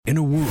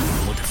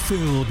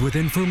filled with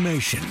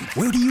information.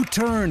 Where do you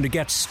turn to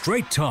get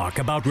straight talk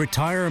about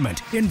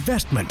retirement,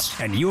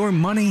 investments, and your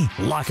money?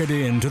 Lock it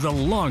in to the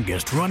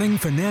longest-running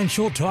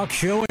financial talk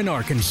show in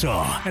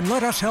Arkansas, and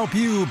let us help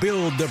you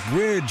build the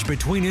bridge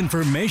between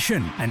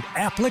information and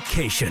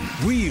application.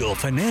 Real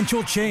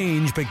financial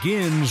change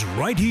begins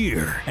right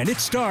here, and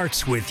it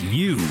starts with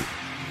you.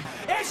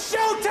 It's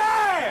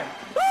showtime!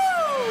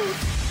 Woo!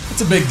 It's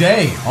a big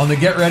day on the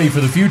Get Ready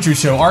for the Future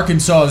show.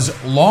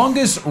 Arkansas's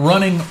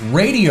longest-running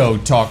radio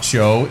talk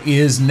show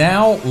is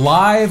now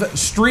live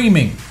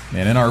streaming.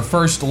 And in our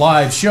first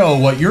live show,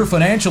 what your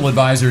financial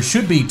advisor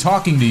should be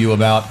talking to you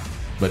about,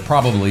 but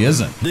probably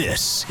isn't.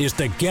 This is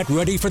the Get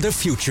Ready for the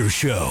Future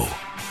show.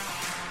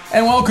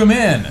 And welcome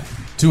in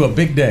to a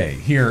big day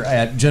here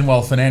at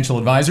GenWealth Financial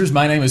Advisors.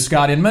 My name is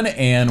Scott Inman,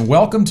 and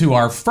welcome to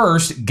our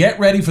first Get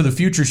Ready for the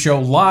Future show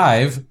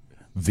live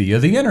via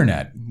the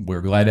internet.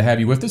 We're glad to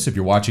have you with us if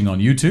you're watching on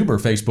YouTube or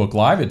Facebook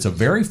Live. It's a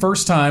very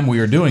first time we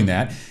are doing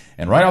that.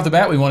 And right off the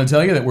bat, we want to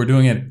tell you that we're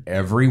doing it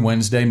every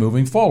Wednesday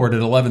moving forward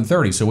at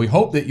 11:30. So we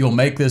hope that you'll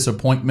make this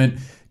appointment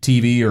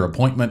TV or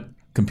appointment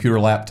computer,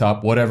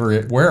 laptop,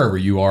 wherever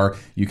you are.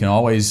 You can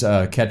always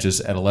catch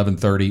us at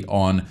 11:30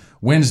 on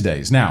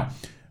Wednesdays. Now,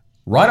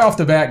 right off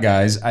the bat,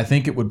 guys, I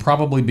think it would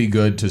probably be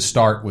good to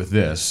start with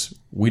this.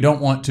 We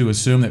don't want to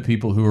assume that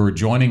people who are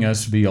joining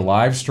us via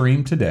live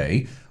stream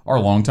today are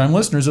longtime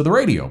listeners of the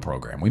radio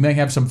program. We may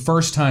have some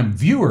first-time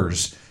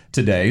viewers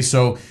today,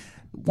 so I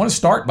want to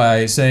start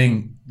by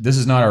saying this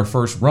is not our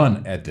first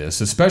run at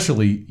this,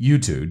 especially you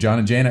two. John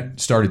and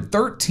Janet started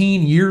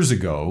 13 years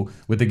ago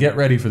with the Get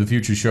Ready for the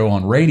Future show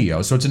on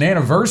radio, so it's an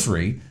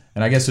anniversary.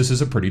 And I guess this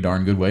is a pretty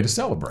darn good way to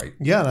celebrate.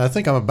 Yeah, and I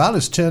think I'm about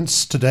as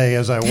tense today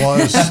as I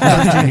was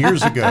 13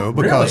 years ago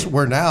because Really?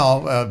 we're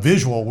now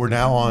visual. We're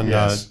now on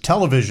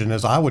television,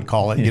 as I would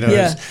call it. You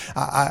know,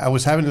 I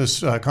was having this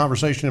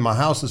conversation in my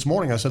house this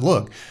morning. I said,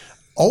 look,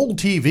 old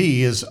TV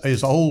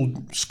is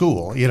old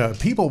school. You know,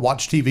 people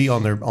watch TV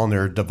on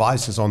their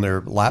devices, on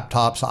their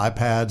laptops,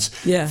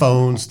 iPads,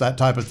 phones, that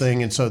type of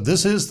thing. And so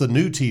this is the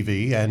new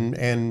TV,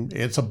 and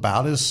it's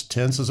about as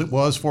tense as it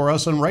was for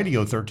us on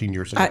radio 13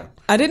 years ago.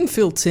 I didn't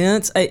feel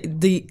tense.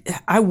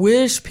 I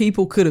wish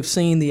people could have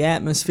seen the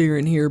atmosphere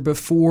in here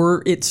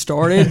before it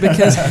started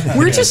because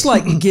we're just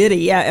like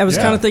giddy. I was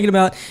kind of thinking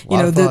about,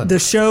 the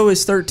show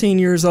is 13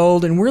 years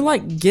old and we're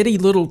like giddy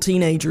little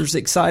teenagers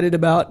excited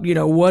about,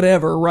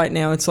 whatever right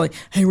now. It's like,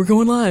 hey, we're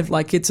going live.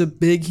 Like it's a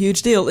big,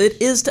 huge deal.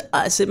 It is to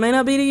us. It may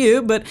not be to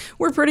you, but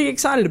we're pretty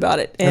excited about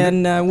it.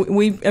 And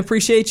we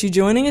appreciate you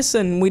joining us,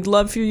 and we'd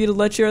love for you to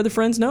let your other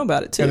friends know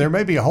about it too. And there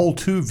may be a whole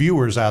two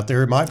viewers out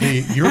there. It might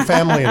be your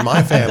family and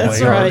my family.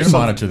 That's right. We're going to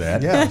monitor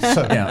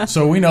that.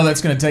 So we know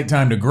that's going to take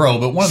time to grow.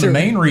 But one of the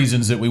main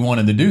reasons that we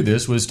wanted to do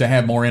this was to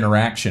have more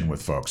interaction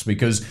with folks,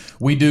 because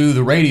we do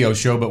the radio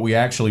show, but we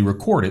actually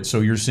record it. So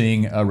you're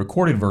seeing a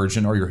recorded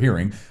version, or you're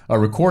hearing a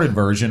recorded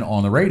version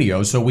on the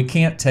radio. So we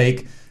can't take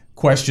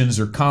questions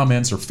or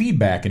comments or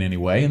feedback in any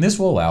way, and this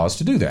will allow us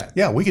to do that.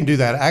 Yeah, we can do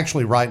that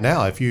actually right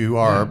now. If you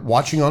are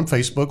watching on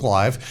Facebook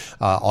Live,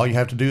 all you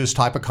have to do is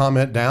type a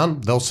comment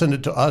down. They'll send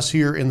it to us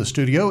here in the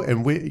studio,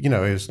 and we,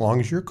 as long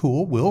as you're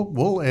cool, we'll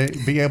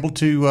be able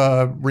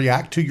to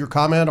react to your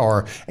comment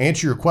or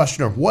answer your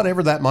question or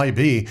whatever that might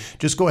be.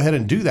 Just go ahead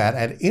and do that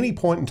at any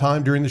point in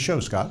time during the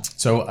show, Scott.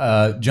 So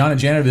John and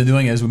Janet have been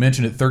doing it, as we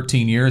mentioned, it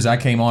 13 years. I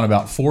came on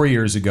about 4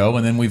 years ago,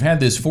 and then we've had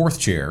this fourth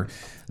chair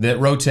that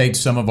rotates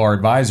some of our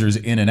advisors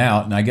in and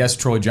out, and I guess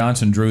Troy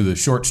Johnson drew the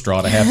short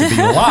straw to have to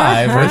be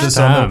live with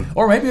us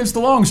or maybe it's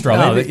the long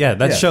straw.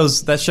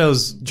 That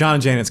shows John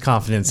and Janet's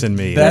confidence in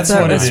me. That's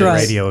what it is.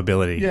 Radio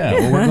ability. Yeah,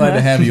 well, we're glad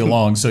to have you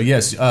along. So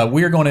yes,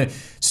 we are going to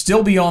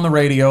still be on the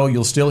radio.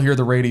 You'll still hear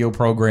the radio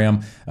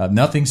program.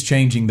 Nothing's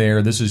changing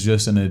there. This is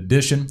just an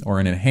addition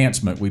or an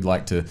enhancement, we'd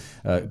like to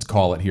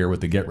call it here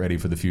with the Get Ready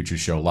for the Future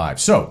show live.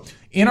 So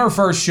in our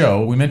first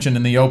show, we mentioned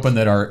in the open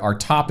that our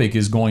topic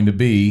is going to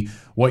be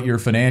what your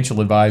financial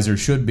advisor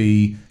should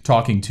be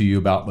talking to you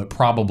about, but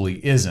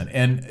probably isn't.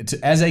 And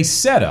as a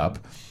setup,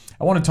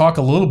 I want to talk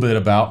a little bit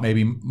about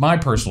maybe my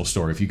personal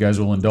story, if you guys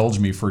will indulge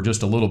me for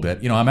just a little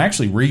bit. I'm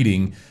actually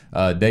reading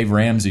Dave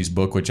Ramsey's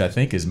book, which I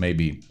think is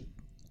maybe,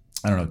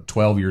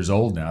 12 years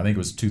old now. I think it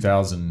was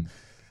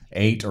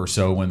 2008 or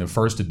so when the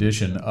first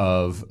edition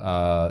of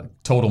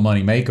Total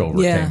Money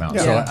Makeover came out.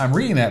 So I'm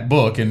reading that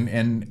book,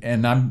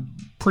 and I'm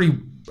pretty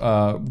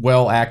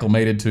well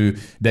acclimated to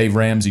Dave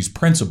Ramsey's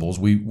principles.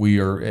 We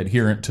are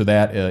adherent to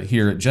that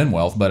here at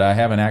GenWealth, but I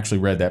haven't actually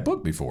read that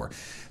book before.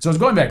 So I was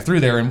going back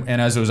through there,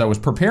 and as I was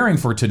preparing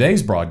for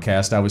today's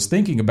broadcast, I was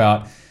thinking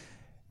about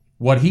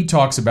what he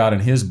talks about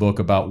in his book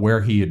about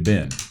where he had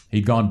been.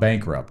 He'd gone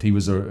bankrupt. He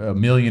was a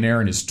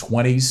millionaire in his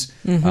 20s,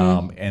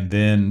 and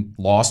then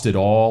lost it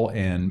all,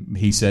 and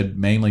he said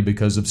mainly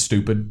because of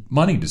stupid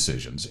money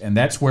decisions. And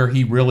that's where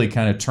he really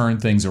kind of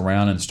turned things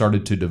around and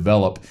started to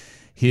develop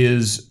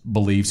his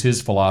beliefs,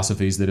 his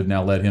philosophies that have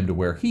now led him to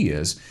where he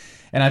is.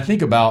 And I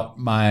think about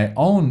my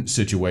own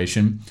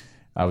situation.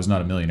 I was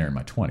not a millionaire in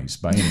my 20s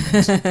by any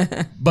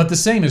means. But the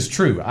same is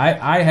true.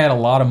 I had a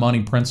lot of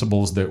money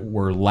principles that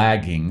were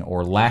lacking,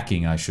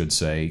 I should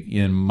say,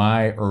 in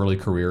my early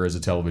career as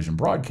a television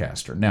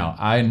broadcaster. Now,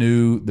 I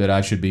knew that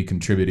I should be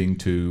contributing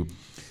to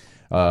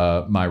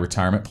my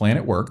retirement plan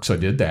at work, so I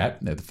did that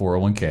at the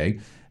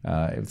 401k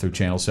through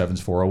Channel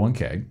 7's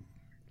 401k.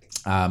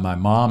 My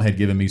mom had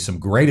given me some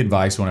great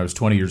advice when I was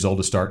 20 years old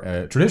to start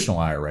a traditional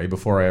IRA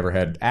before I ever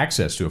had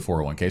access to a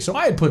 401k. So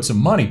I had put some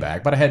money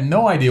back, but I had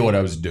no idea what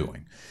I was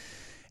doing.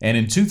 And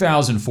in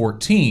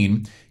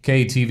 2014,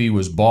 KTV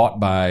was bought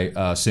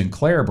by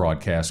Sinclair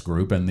Broadcast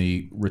Group, and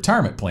the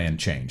retirement plan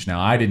changed. Now,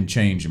 I didn't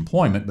change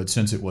employment, but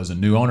since it was a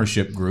new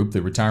ownership group,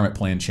 the retirement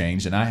plan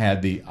changed, and I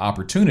had the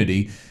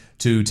opportunity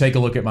to take a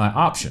look at my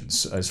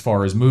options as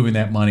far as moving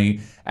that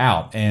money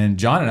out. And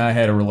John and I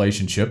had a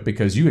relationship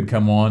because you had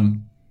come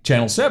on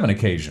Channel 7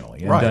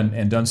 occasionally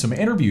and done some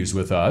interviews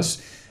with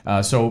us.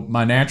 So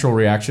my natural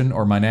reaction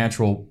or my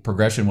natural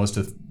progression was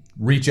to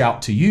reach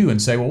out to you and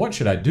say, well, what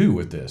should I do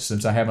with this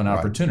since I have an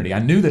opportunity? I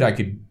knew that I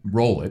could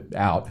roll it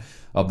out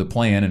of the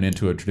plan and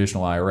into a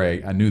traditional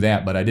IRA. I knew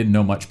that, but I didn't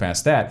know much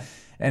past that.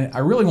 And I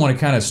really want to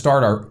kind of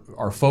start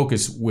our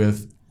focus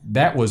with,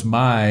 that was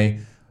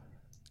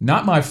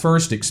not my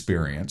first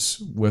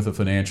experience with a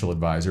financial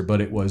advisor,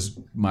 but it was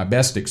my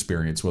best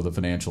experience with a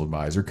financial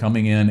advisor,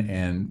 coming in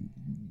and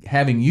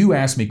having you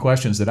ask me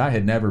questions that I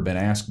had never been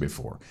asked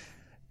before.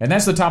 And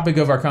that's the topic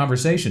of our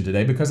conversation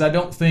today, because I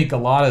don't think a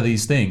lot of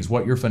these things,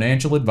 what your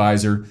financial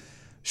advisor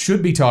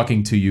should be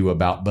talking to you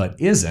about but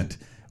isn't,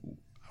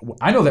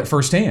 I know that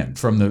firsthand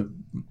from the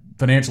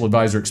financial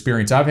advisor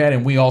experience I've had,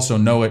 and we also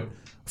know it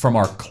from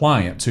our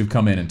clients who've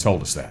come in and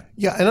told us that.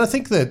 Yeah, and I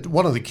think that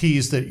one of the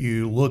keys that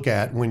you look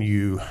at when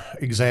you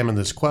examine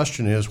this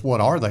question is, what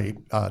are they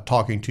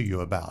talking to you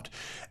about?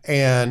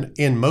 And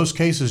in most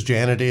cases,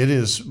 Janet, it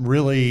is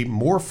really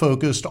more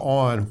focused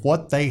on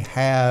what they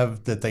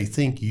have that they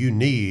think you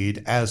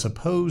need, as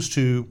opposed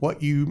to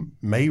what you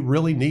may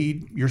really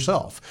need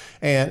yourself.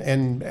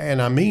 And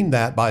I mean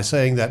that by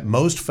saying that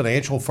most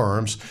financial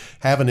firms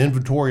have an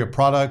inventory of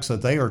products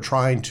that they are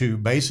trying to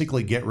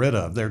basically get rid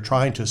of. They're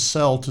trying to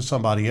sell to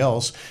somebody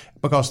else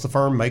because the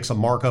firm makes a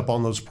markup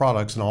on those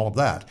products and all of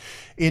that.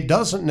 It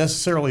doesn't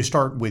necessarily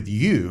start with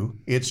you,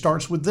 it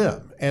starts with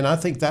them. And I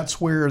think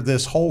that's where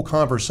this whole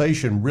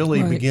conversation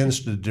really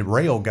begins to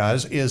derail,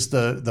 guys, is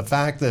the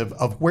fact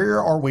of where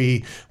are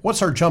we,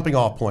 what's our jumping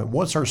off point,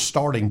 what's our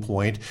starting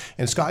point?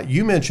 And Scott,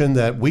 you mentioned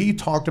that we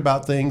talked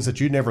about things that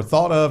you never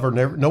thought of or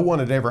no one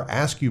had ever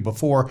asked you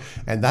before.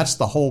 And that's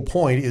the whole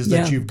point, is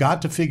that you've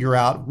got to figure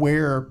out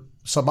where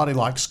somebody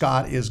like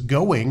Scott is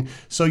going,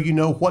 so you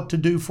know what to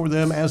do for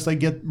them as they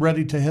get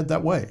ready to head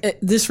that way.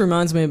 This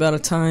reminds me about a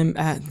time,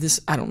 I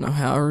don't know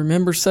how I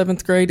remember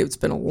 7th grade. It's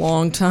been a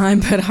long time,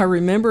 but I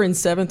remember in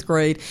 7th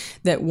grade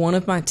that one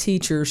of my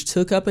teachers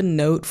took up a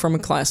note from a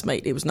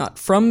classmate. It was not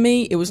from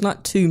me, it was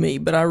not to me,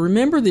 but I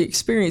remember the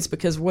experience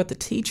because of what the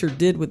teacher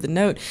did with the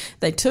note.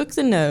 They took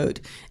the note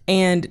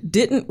and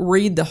didn't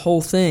read the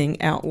whole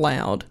thing out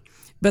loud,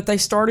 but they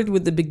started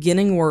with the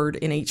beginning word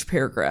in each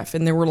paragraph,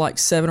 and there were like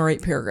 7 or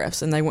 8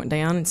 paragraphs, and they went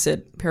down and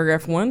said,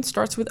 paragraph 1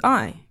 starts with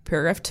I,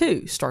 paragraph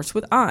 2 starts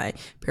with I,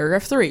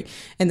 paragraph 3.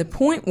 And the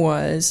point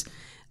was,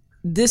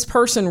 this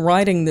person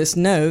writing this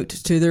note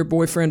to their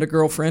boyfriend or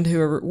girlfriend,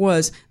 whoever it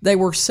was, they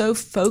were so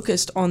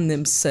focused on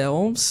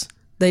themselves,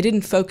 they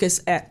didn't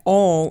focus at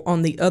all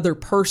on the other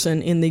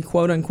person in the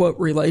quote-unquote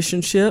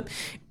relationship.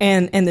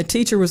 And the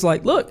teacher was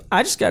like, look,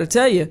 I just got to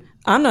tell you,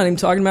 I'm not even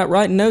talking about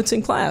writing notes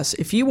in class.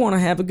 If you want to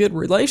have a good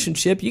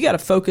relationship, you got to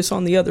focus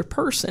on the other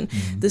person.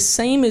 Mm-hmm. The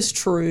same is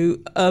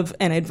true of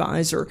an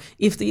advisor.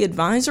 If the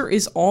advisor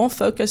is all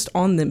focused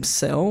on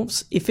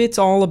themselves, if it's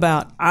all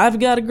about, I've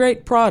got a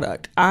great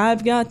product,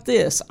 I've got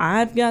this,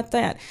 I've got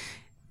that,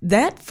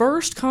 that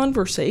first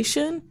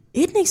conversation,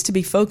 it needs to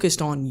be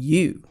focused on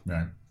you.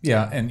 Right.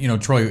 Yeah,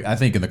 and Troy, I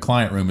think in the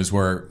client room is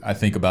where I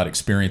think about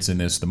experiencing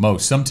this the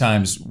most.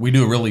 Sometimes we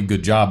do a really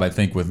good job, I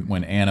think, with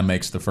when Anna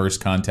makes the first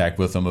contact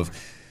with them of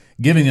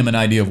giving them an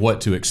idea of what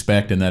to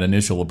expect in that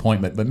initial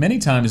appointment. But many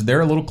times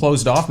they're a little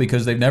closed off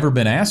because they've never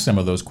been asked some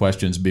of those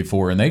questions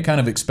before, and they kind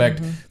of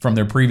expect from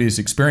their previous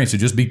experience to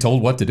just be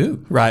told what to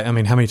do. Right. I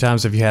mean, how many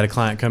times have you had a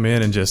client come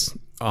in and just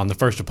on the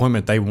first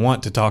appointment, they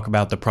want to talk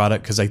about the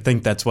product because they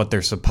think that's what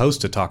they're supposed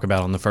to talk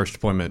about on the first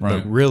appointment.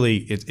 Right. But really,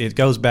 it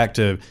goes back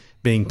to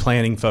being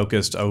planning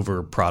focused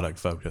over product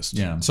focused.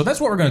 Yeah. So that's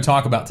what we're going to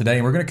talk about today.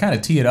 And we're going to kind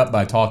of tee it up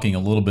by talking a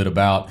little bit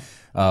about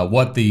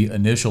what the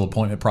initial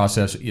appointment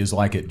process is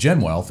like at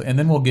GenWealth. And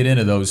then we'll get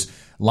into those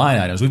line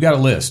items. We've got a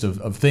list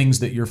of things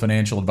that your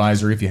financial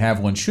advisor, if you have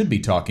one, should be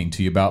talking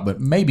to you about, but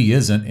maybe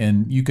isn't.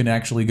 And you can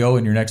actually go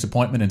in your next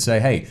appointment and say,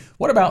 hey,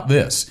 what about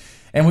this?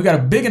 And we've got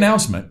a big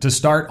announcement to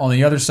start on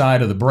the other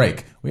side of the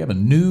break. We have a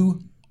new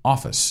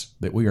office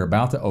that we are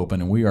about to open,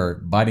 and we are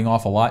biting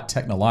off a lot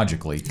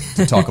technologically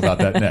to talk about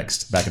that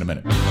next. Back in a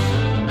minute.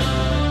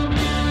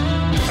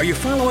 Are you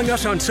following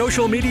us on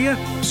social media?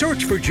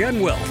 Search for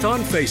GenWealth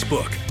on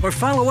Facebook or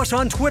follow us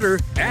on Twitter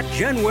at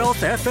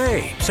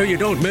GenWealthFA so you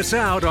don't miss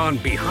out on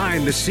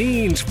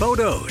behind-the-scenes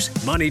photos,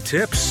 money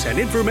tips, and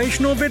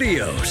informational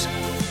videos.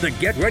 The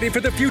Get Ready for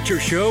the Future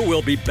show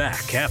will be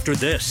back after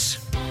this.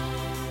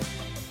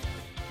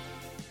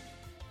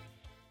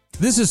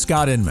 This is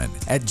Scott Inman.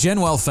 At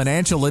GenWealth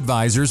Financial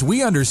Advisors,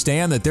 we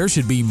understand that there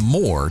should be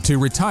more to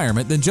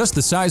retirement than just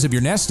the size of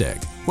your nest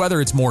egg.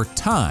 Whether it's more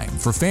time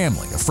for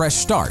family, a fresh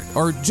start,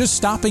 or just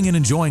stopping and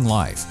enjoying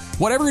life.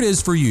 Whatever it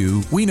is for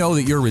you, we know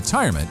that your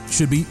retirement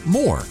should be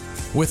more.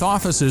 With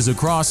offices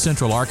across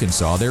Central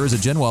Arkansas, there is a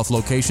GenWealth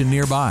location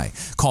nearby.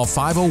 Call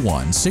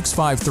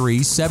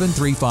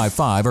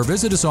 501-653-7355 or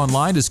visit us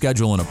online to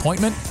schedule an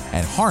appointment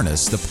and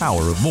harness the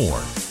power of more.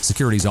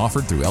 Securities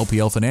offered through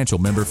LPL Financial,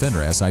 member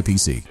FINRA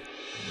SIPC.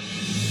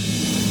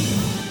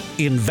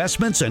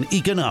 Investments and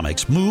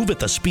economics move at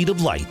the speed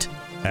of light.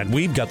 And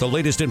we've got the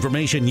latest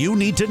information you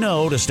need to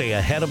know to stay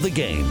ahead of the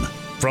game.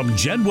 From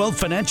GenWealth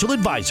Financial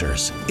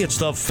Advisors, it's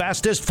the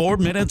fastest 4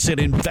 minutes in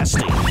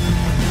investing.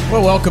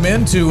 Well, welcome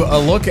into a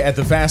look at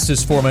the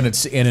fastest 4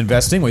 minutes in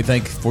investing. We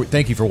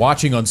thank you for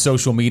watching on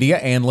social media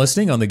and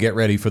listening on the Get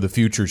Ready for the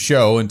Future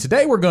show. And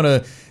today we're going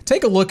to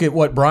take a look at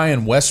what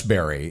Brian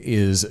Westbury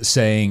is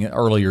saying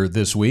earlier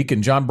this week.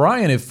 And John,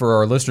 Brian, if for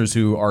our listeners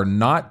who are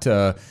not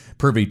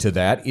privy to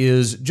that,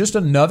 is just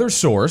another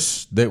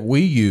source that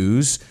we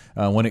use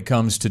when it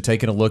comes to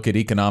taking a look at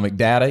economic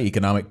data,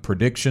 economic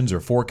predictions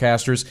or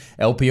forecasters.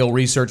 LPL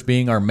Research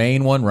being our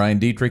main one. Ryan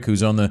Dietrich,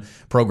 who's on the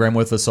program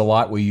with us a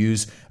lot, we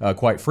use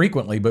quite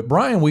frequently. But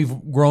Brian, we've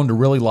grown to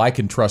really like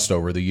and trust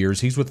over the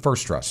years. He's with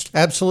First Trust.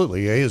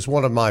 Absolutely. He is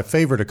one of my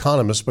favorite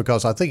economists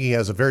because I think he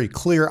has a very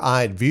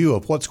clear-eyed view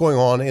of what's going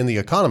on in the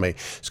economy.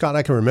 Scott,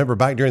 I can remember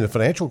back during the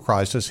financial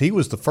crisis, he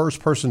was the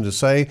first person to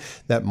say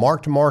that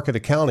mark-to-market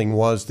accounting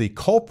was the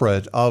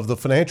culprit of the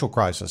financial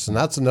crisis. And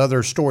that's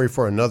another story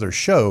for another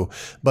show.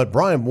 But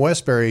Brian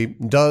Westbury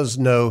does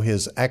know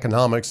his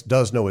economics,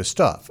 does know his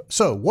stuff.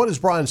 So what is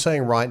Brian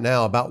saying right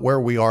now about where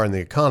we are in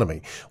the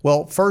economy?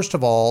 Well, first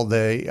of all,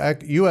 the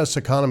U.S.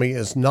 economy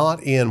is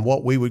not in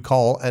what we would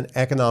call an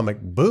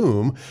economic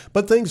boom,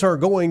 but things are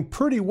going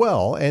pretty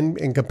well.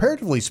 And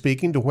comparatively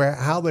speaking to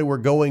how they were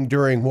going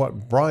during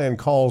what Brian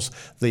calls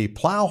the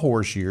plow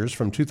horse years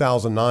from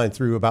 2009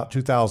 through about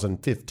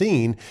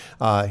 2015,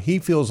 he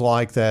feels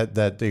like that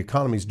the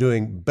economy is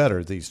doing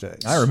better these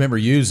days. I remember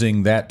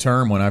using that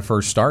term when I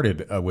first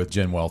started with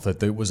GenWealth,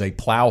 that it was a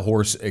plow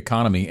horse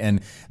economy.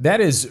 And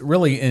that is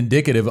really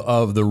indicative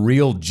of the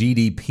real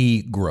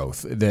GDP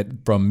growth that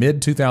from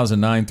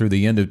mid-2009 through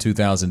the end of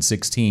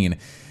 2016,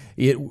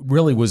 it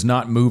really was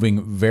not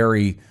moving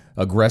very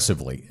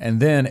aggressively. And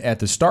then at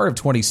the start of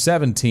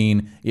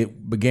 2017,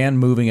 it began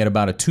moving at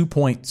about a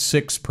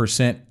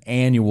 2.6%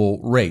 annual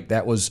rate.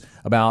 That was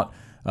about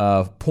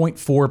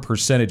 0.4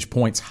 percentage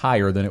points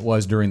higher than it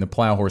was during the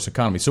plow horse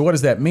economy. So what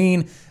does that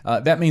mean?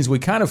 That means we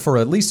kind of, for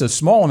at least a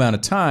small amount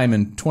of time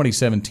in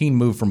 2017,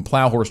 moved from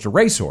plow horse to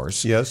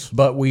racehorse. Yes.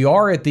 But we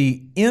are at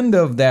the end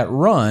of that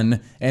run,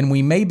 and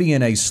we may be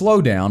in a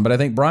slowdown. But I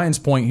think Brian's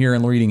point here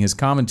in reading his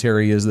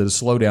commentary is that a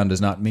slowdown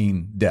does not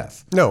mean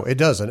death. No, it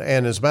doesn't.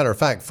 And as a matter of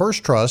fact,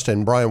 First Trust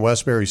and Brian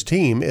Westbury's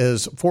team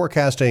is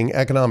forecasting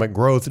economic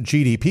growth,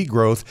 GDP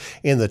growth,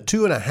 in the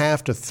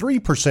 2.5% to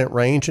 3%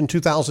 range in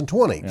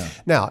 2020. Yeah.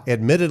 Now,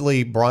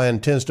 admittedly, Brian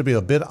tends to be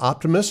a bit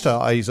optimist.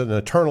 He's an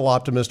eternal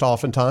optimist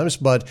oftentimes,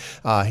 but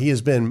he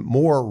has been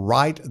more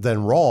right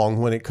than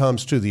wrong when it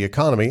comes to the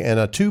economy. And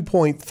a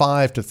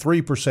 2.5 to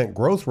 3%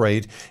 growth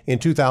rate in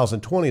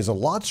 2020 is a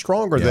lot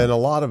stronger than a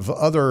lot of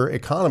other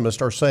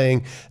economists are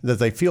saying that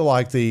they feel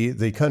like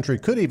the country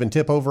could even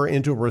tip over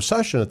into a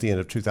recession at the end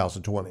of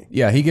 2020.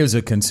 Yeah, he gives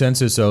a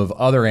consensus of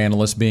other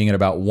analysts being at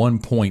about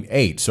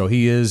 1.8. So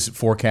he is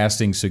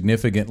forecasting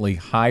significantly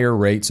higher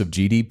rates of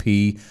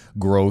GDP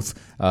growth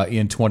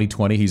in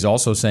 2020. He's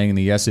also saying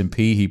the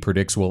S&P he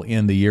predicts will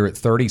end the year at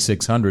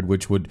 3,600,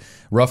 which would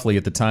roughly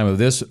at the time of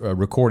this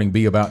recording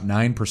be about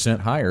 9%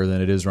 higher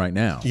than it is right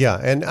now. Yeah,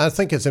 and I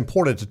think it's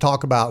important to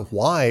talk about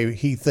why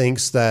he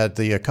thinks that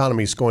the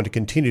economy is going to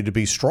continue to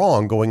be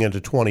strong going into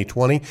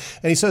 2020.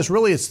 And he says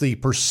really it's the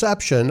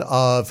perception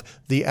of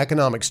the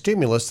economic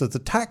stimulus that the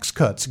tax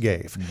cuts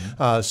gave.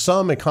 Mm-hmm.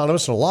 Some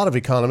economists and a lot of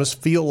economists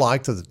feel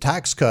like that the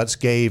tax cuts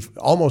gave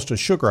almost a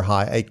sugar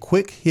high, a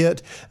quick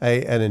hit,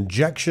 an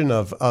injection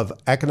of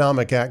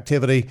economic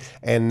activity,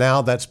 and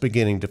now that's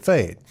beginning to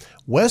fade.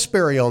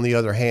 Westbury, on the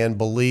other hand,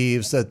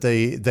 believes that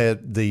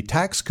the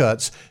tax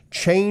cuts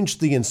changed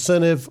the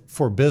incentive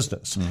for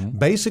business,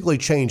 basically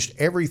changed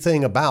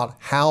everything about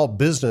how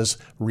business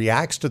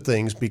reacts to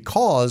things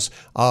because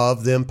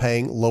of them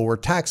paying lower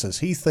taxes.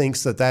 He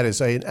thinks that that is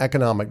an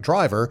economic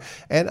driver,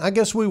 and I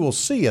guess we will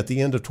see at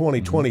the end of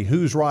 2020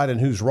 who's right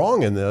and who's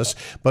wrong in this.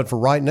 But for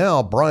right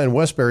now, Brian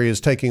Westbury is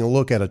taking a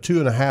look at a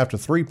 2.5 to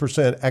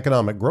 3%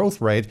 economic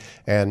growth rate,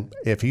 and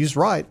if he's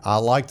right, I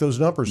like those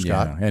numbers,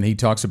 Scott. Yeah, and he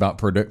talks about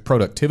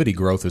productivity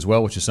growth as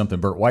well, which is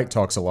something Burt White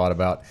talks a lot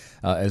about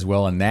as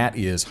well, and that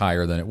is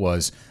higher than it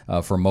was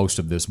for most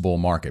of this bull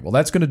market. Well,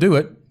 that's going to do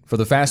it for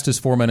the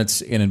fastest 4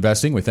 minutes in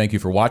investing. We thank you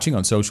for watching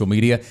on social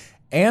media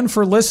and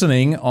for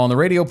listening on the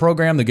radio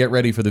program. The Get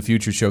Ready for the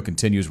Future show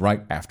continues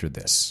right after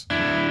this.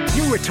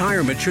 Your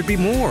retirement should be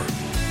more.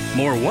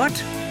 More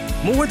what?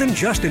 More than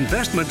just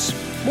investments.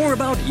 More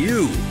about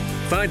you.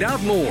 Find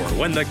out more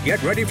when the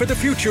Get Ready for the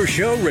Future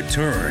show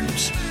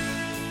returns.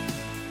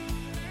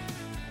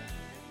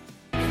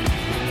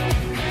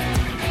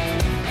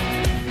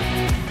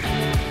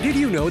 Did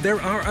you know there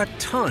are a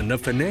ton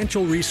of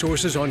financial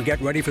resources on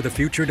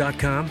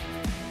GetReadyForTheFuture.com?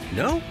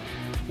 No?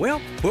 Well,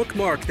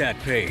 bookmark that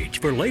page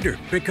for later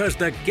because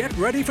the Get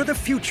Ready for the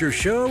Future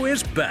show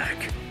is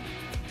back.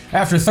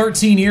 After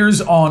 13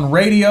 years on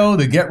radio,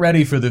 the Get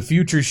Ready for the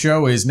Future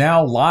show is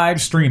now live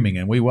streaming,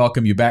 and we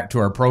welcome you back to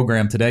our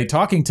program today,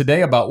 talking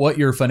today about what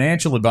your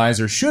financial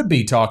advisor should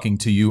be talking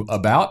to you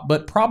about,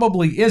 but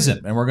probably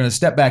isn't. And we're going to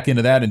step back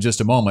into that in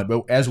just a moment.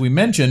 But as we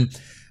mentioned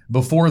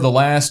before the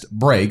last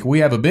break, we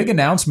have a big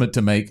announcement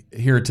to make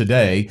here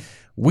today.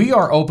 We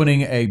are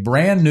opening a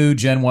brand new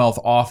GenWealth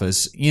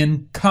office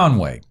in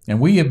Conway, and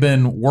we have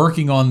been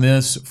working on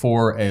this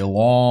for a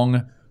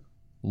long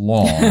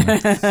time.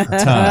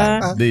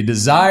 The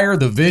desire,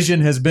 the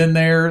vision has been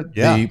there.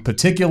 Yeah. The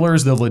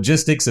particulars, the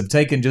logistics have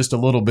taken just a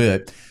little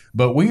bit.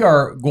 But we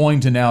are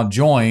going to now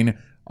join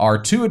our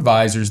two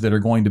advisors that are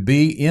going to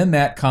be in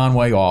that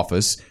Conway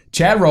office,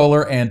 Chad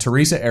Roller and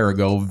Teresa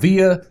Arago,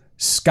 via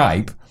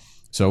Skype.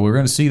 So we're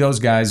going to see those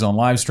guys on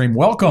live stream.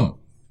 Welcome.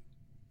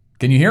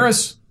 Can you hear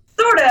us?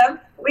 Sort of.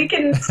 We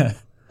can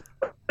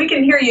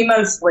hear you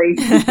mostly.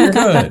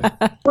 Good.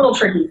 A little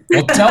tricky.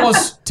 Well,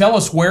 tell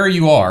us where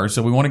you are.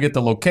 So we want to get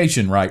the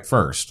location right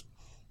first.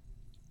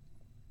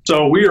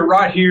 So we are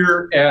right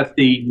here at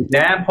the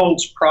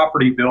Nabholz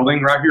property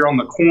building, right here on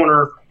the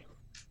corner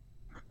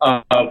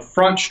of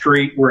Front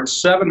Street. We're at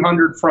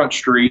 700 Front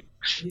Street,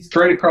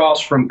 straight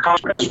across from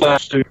Congress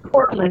to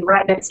Portland,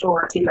 right next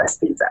door to US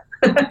Pizza.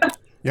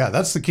 Yeah,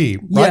 that's the key.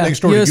 Right next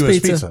door to US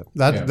Pizza.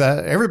 That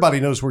everybody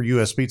knows where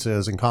US Pizza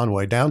is in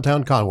Conway,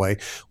 downtown Conway.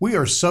 We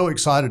are so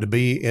excited to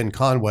be in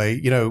Conway.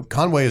 You know,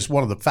 Conway is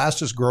one of the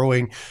fastest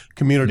growing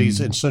communities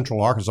in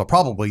Central Arkansas,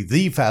 probably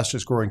the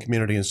fastest growing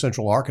community in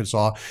Central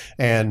Arkansas.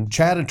 And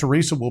Chad and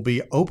Teresa will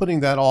be opening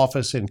that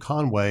office in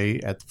Conway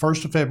at the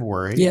 1st of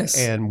February. Yes.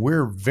 And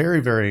we're very,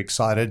 very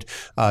excited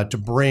to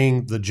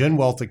bring the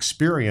GenWealth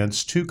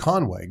experience to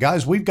Conway.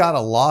 Guys, we've got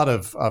a lot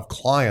of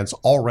clients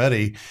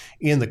already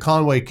in the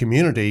Conway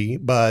community,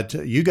 but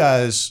you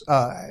guys,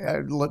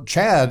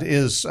 Chad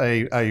is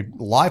a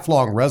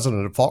lifelong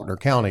resident of Faulkner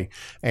County,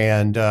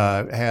 and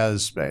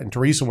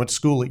Teresa went to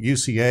school at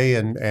UCA,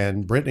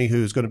 and Brittany,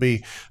 who's going to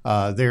be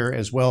there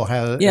as well,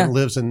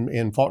 lives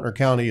in Faulkner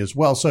County as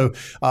well. So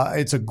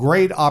it's a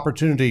great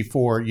opportunity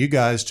for you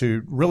guys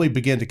to really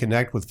begin to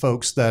connect with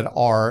folks that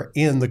are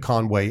in the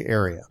Conway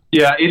area.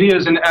 Yeah, it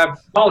is. And I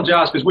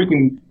apologize because we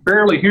can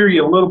barely hear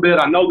you a little bit.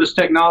 I know this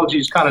technology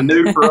is kind of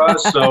new for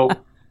us,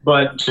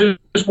 but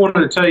just wanted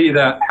to tell you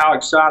that how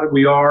excited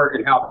we are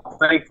and how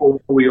thankful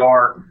we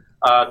are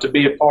to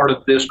be a part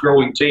of this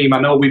growing team.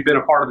 I know we've been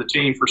a part of the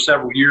team for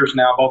several years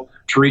now, both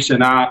Teresa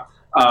and I,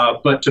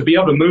 but to be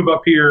able to move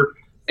up here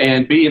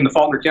and be in the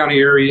Faulkner County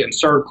area and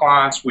serve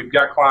clients, we've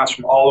got clients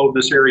from all over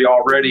this area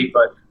already,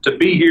 but to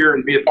be here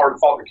and be a part of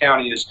Faulkner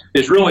County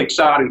is really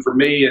exciting for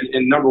me.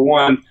 And number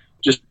one,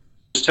 just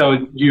tell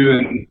you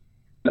and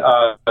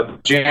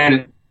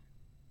Janet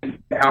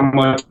how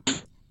much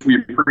we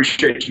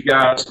appreciate you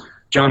guys,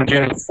 John and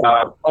Janet,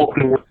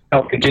 opening to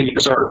help continue to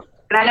serve.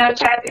 And I know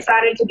Chad's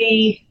excited to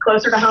be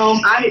closer to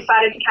home. I'm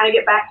excited to kind of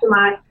get back to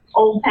my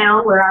old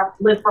town where I've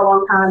lived for a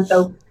long time.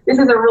 So this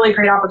is a really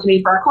great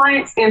opportunity for our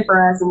clients and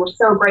for us, and we're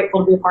so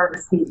grateful to be a part of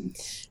this team.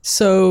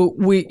 So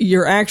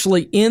you're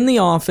actually in the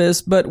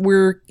office, but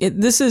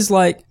this is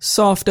like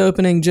soft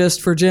opening just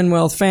for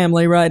GenWealth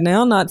family right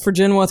now, not for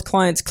GenWealth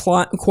clients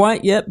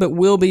quite yet, but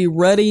we'll be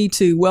ready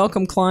to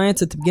welcome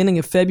clients at the beginning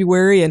of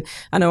February. And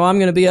I know I'm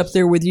going to be up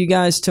there with you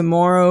guys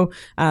tomorrow,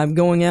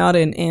 going out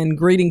and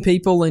greeting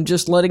people and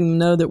just letting them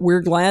know that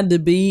we're glad to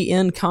be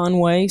in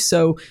Conway.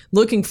 So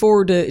looking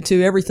forward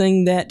to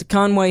everything that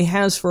Conway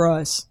has for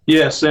us.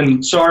 Yes,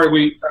 and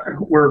sorry,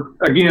 we're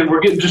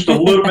getting just a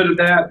little bit of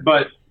that,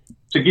 but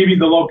to give you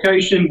the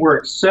location, we're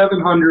at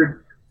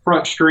 700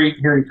 Front Street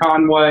here in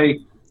Conway.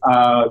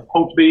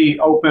 Hope to be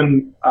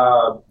open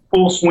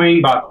full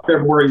swing by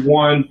February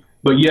 1.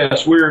 But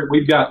yes,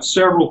 we've got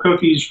several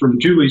cookies from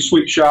Julie's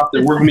Sweet Shop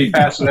that we're going to be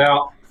passing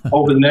out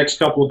over the next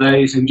couple of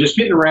days, and just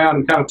getting around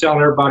and kind of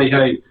telling everybody,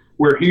 hey,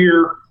 we're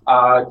here.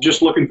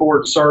 Just looking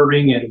forward to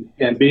serving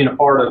and being a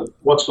part of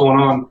what's going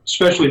on,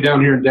 especially down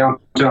here in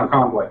downtown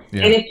Conway.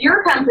 Yeah. And if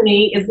your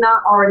company is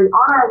not already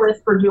on our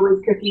list for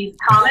Julie's Cookies,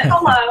 comment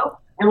below.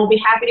 And we'll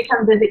be happy to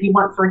come visit you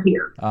once we're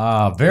here.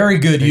 Very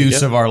good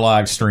use of our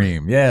live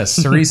stream.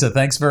 Yes, Teresa,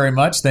 thanks very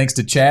much. Thanks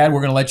to Chad. We're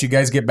going to let you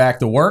guys get back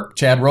to work.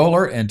 Chad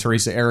Roller and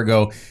Teresa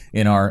Arago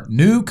in our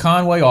new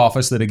Conway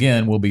office that,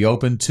 again, will be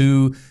open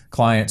to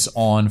clients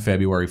on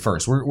February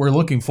 1st. We're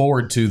looking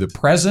forward to the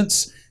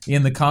presence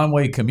in the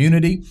Conway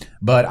community,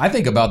 but I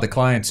think about the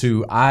clients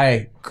who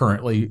I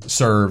currently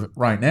serve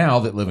right now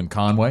that live in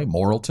Conway,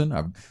 Morrilton.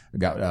 I've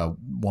got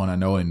one I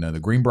know in the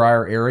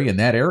Greenbrier area. In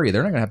that area,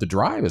 they're not going to have to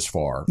drive as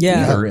far.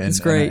 Yeah,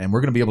 that's great. And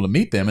we're going to be able to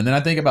meet them. And then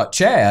I think about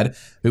Chad,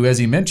 who, as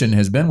he mentioned,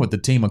 has been with the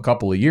team a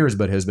couple of years,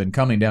 but has been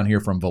coming down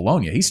here from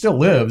Bologna. He still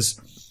lives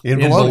in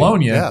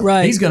Bologna. Yeah.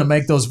 Right. He's going to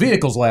make those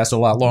vehicles last a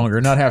lot longer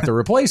and not have to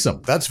replace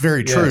them. That's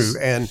very true.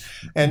 And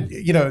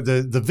you know,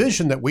 the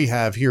vision that we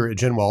have here at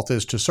GenWealth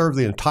is to serve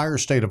the entire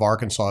state of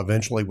Arkansas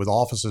eventually with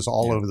offices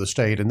all over the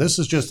state. And this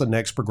is just the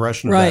next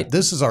progression of that.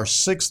 This is our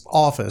 6th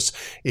office.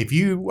 If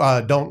you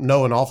don't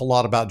know an awful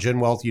lot about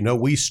GenWealth, you know,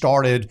 we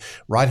started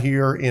right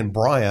here in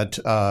Bryant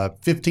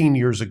 15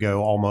 years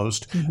ago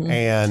almost,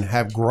 and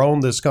have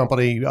grown this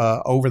company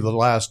over the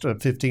last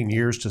 15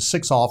 years to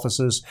 6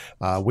 offices.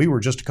 We were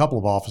just a couple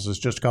of offices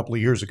just a couple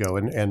of years ago,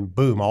 and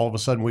boom, all of a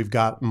sudden we've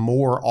got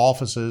more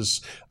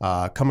offices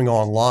coming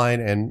online.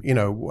 And you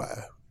know,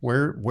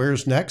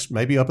 where's next?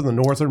 Maybe up in the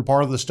northern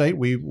part of the state.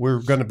 We're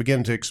going to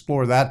begin to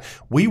explore that.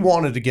 We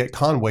wanted to get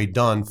Conway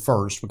done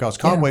first because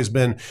Conway's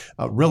been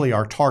really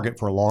our target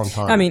for a long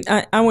time. I mean,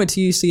 I went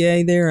to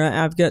UCA there.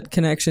 I've got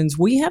connections.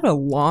 We have a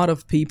lot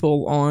of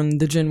people on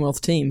the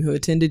GenWealth team who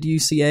attended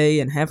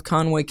UCA and have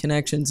Conway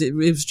connections. It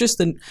was just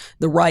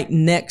the right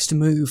next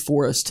move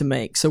for us to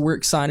make. So we're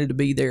excited to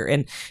be there.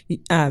 And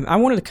I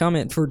wanted to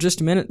comment for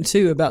just a minute or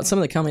two about some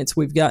of the comments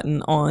we've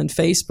gotten on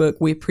Facebook.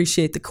 We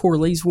appreciate the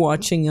Corleys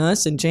watching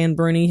us, and Jan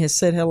Bruni has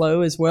said hello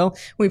as well.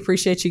 We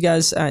appreciate you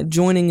guys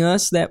joining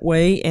us that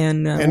way.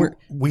 And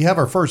we have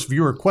our first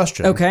viewer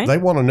question. Okay. They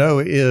want to know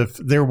if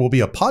there will be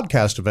a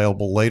podcast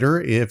available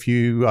later if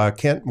you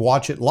can't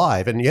watch it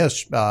live. And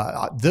yes,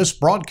 this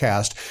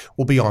broadcast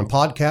will be on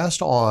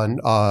podcast on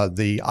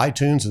the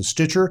iTunes and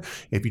Stitcher.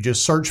 If you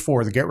just search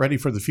for the Get Ready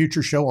for the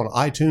Future show on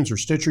iTunes or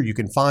Stitcher, you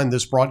can find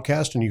this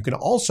broadcast. And you can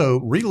also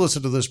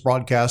re-listen to this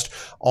broadcast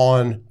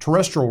on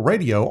terrestrial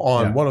radio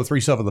on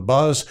 103.7 The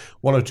Buzz,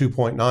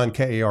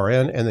 102.9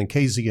 KARN, and then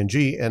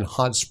KZNG in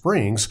Hot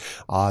Springs.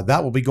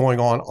 That will be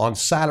going on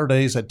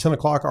Saturdays at 10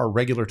 o'clock, our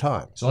regular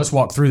time. So let's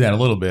walk through that a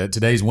little bit.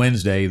 Today's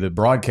Wednesday. The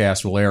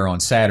broadcast will air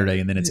on Saturday,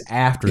 and then it's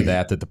after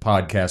that the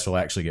podcast will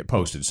actually get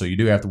posted. So you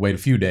do have to wait a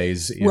few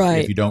days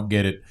if you don't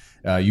get it.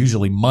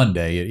 Usually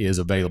Monday it is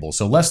available.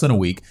 So less than a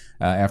week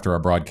after our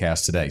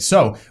broadcast today.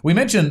 So we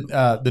mentioned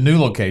the new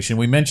location.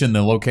 We mentioned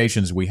the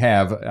locations we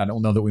have. I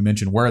don't know that we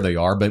mentioned where they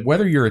are, but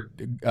whether you're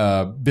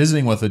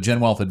visiting with a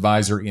GenWealth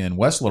advisor in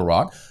West Little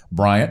Rock,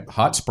 Bryant,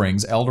 Hot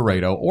Springs, El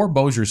Dorado, or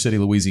Bossier City,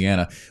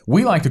 Louisiana,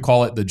 we like to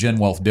call it the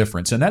GenWealth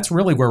difference. And that's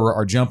really where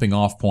our jumping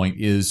off point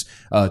is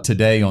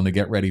today on the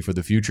Get Ready for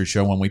the Future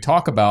show, when we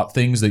talk about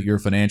things that your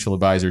financial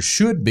advisor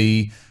should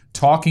be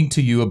talking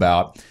to you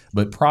about,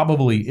 but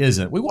probably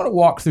isn't. We want to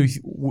walk through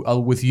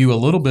with you a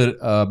little bit,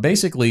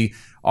 basically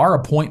our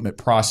appointment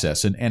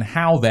process and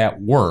how that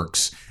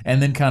works,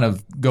 and then kind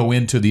of go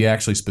into the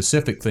actually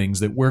specific things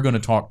that we're going to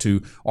talk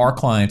to our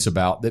clients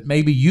about that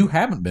maybe you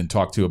haven't been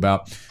talked to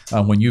about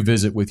when you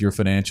visit with your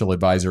financial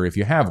advisor if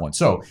you have one.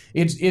 So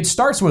it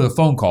starts with a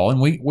phone call,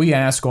 and we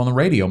ask on the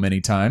radio many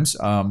times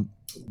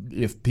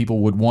if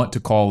people would want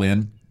to call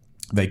in.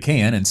 They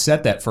can and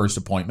set that first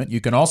appointment.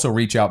 You can also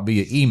reach out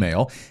via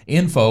email,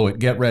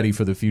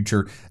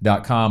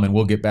 info@getreadyforthefuture.com, and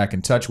we'll get back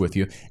in touch with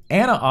you.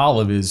 Anna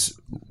Olive is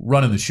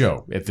running the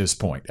show at this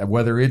point.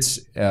 Whether it's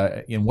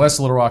in West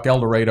Little Rock, El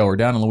Dorado, or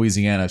down in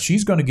Louisiana,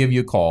 she's going to give you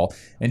a call,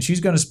 and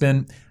she's going to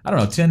spend,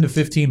 10 to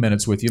 15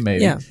 minutes with you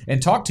maybe,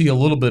 and talk to you a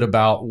little bit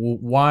about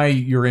why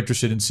you're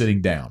interested in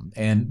sitting down.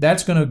 And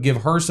that's going to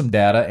give her some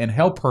data and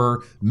help her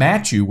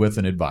match you with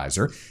an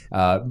advisor,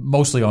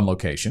 mostly on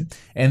location.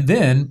 And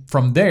then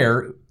from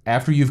there,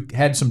 after you've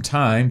had some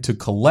time to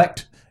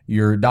collect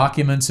your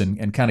documents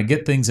and kind of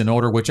get things in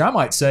order, which I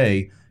might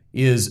say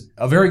is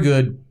a very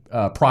good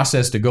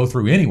process to go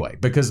through anyway,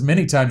 because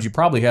many times you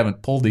probably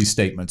haven't pulled these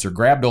statements or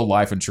grabbed old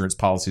life insurance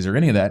policies or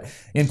any of that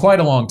in quite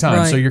a long time.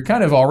 Right. So you're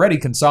kind of already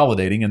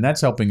consolidating, and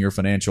that's helping your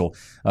financial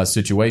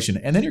situation.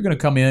 And then you're going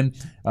to come in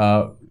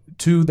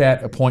to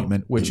that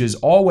appointment, which is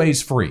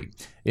always free.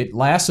 It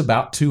lasts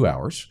about 2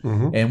 hours,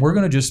 and we're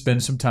going to just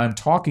spend some time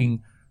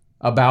talking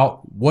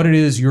about what it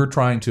is you're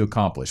trying to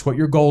accomplish, what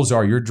your goals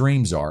are, your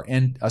dreams are,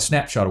 and a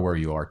snapshot of where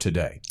you are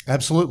today.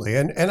 Absolutely.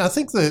 And I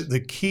think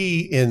the key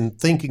in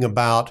thinking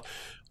about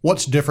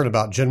what's different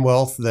about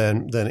GenWealth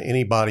than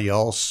anybody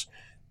else,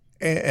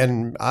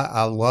 and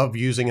I love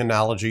using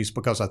analogies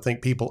because I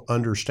think people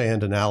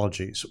understand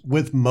analogies.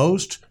 With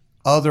most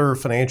other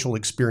financial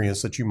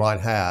experience that you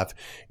might have,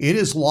 it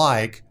is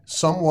like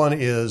someone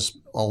is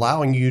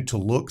allowing you to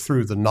look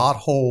through the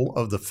knothole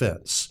of the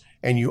fence,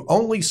 and you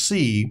only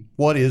see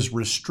what is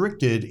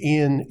restricted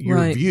in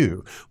your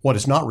view, what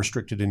is not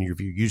restricted in your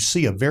view. You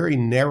see a very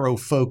narrow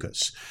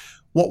focus.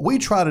 What we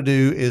try to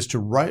do is to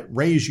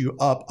raise you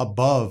up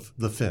above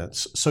the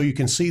fence so you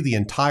can see the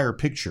entire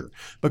picture,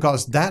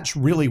 because that's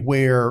really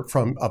where,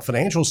 from a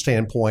financial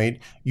standpoint,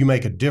 you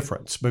make a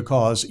difference,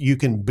 because you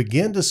can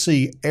begin to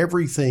see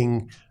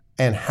everything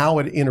and how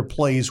it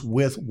interplays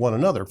with one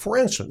another. For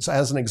instance,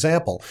 as an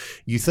example,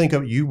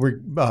 you were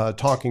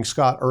talking,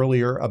 Scott,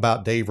 earlier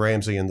about Dave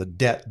Ramsey and the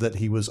debt that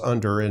he was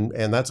under,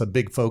 and that's a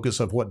big focus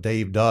of what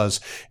Dave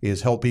does,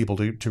 is help people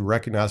to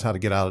recognize how to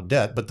get out of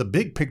debt. But the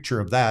big picture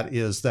of that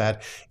is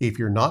that if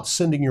you're not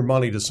sending your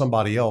money to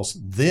somebody else,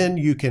 then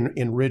you can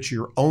enrich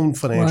your own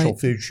financial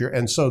future.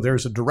 And so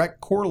there's a direct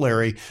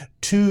corollary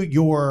to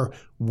your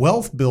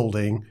wealth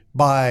building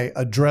by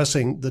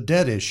addressing the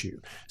debt issue.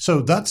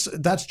 So that's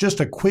just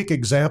a quick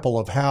example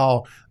of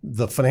how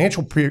the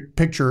financial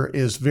picture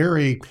is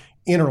very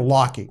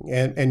interlocking,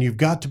 and you've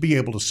got to be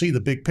able to see the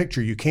big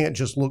picture. You can't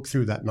just look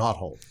through that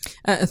knothole.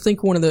 I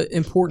think one of the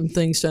important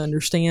things to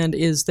understand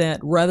is that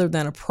rather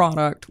than a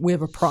product, we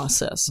have a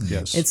process.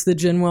 Yes. It's the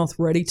GenWealth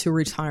Ready to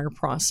Retire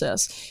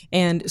process.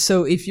 And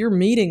so if you're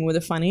meeting with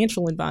a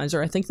financial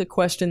advisor, I think the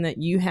question that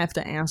you have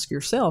to ask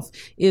yourself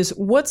is,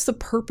 what's the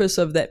purpose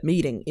of that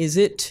meeting? Is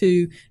it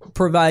to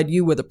provide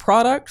you with a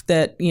product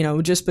that,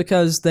 just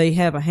because they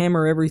have a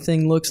hammer,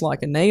 everything looks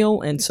like a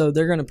nail, and so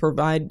they're going to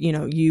provide,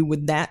 you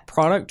with that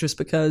product just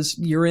because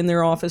you're in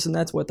their office and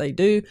that's what they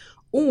do?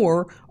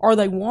 Or are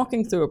they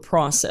walking through a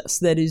process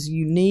that is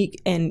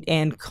unique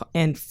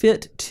and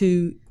fit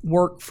to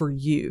work for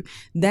you?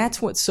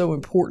 That's what's so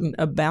important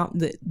about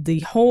the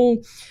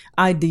whole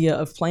idea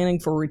of planning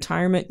for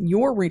retirement.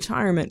 Your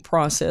retirement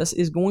process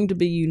is going to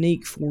be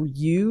unique for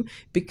you,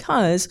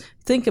 because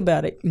think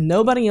about it.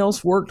 Nobody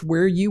else worked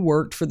where you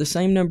worked for the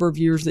same number of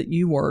years that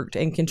you worked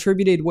and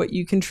contributed what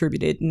you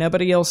contributed.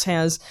 Nobody else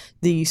has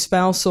the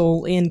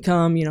spousal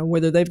income,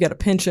 whether they've got a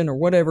pension or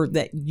whatever,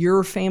 that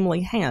your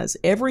family has.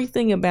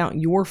 Everything about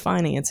your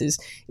finances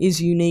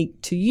is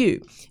unique to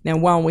you. Now,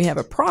 while we have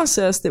a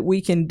process that we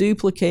can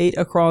duplicate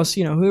across,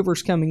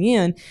 whoever's coming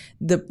in,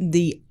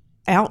 the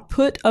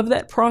output of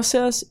that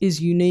process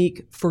is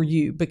unique for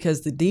you,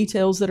 because the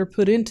details that are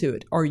put into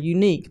it are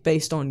unique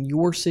based on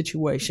your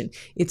situation.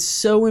 It's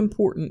so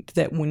important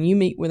that when you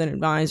meet with an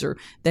advisor,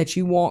 that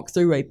you walk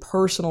through a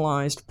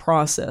personalized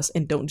process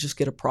and don't just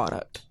get a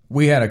product.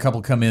 We had a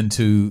couple come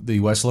into the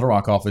West Little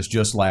Rock office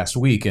just last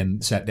week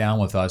and sat down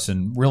with us,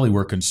 and really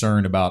were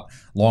concerned about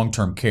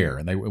long-term care.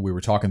 And we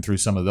were talking through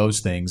some of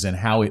those things and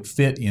how it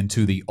fit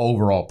into the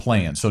overall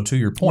plan. So to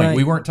your point,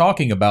 we weren't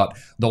talking about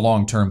the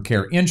long-term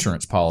care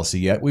insurance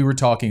policy yet. We were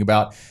talking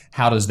about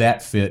how does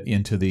that fit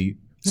into the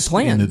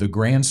plan, into the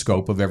grand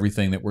scope of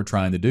everything that we're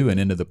trying to do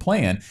and into the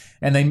plan.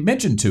 And they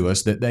mentioned to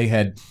us that they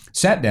had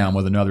sat down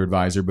with another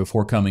advisor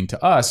before coming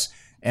to us,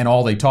 and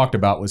all they talked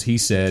about was, he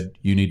said,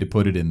 you need to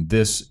put it in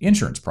this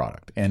insurance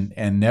product, and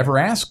never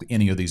asked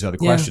any of these other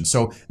questions.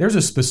 So there's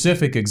a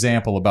specific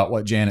example about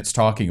what Janet's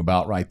talking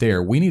about right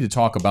there. We need to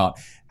talk about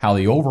how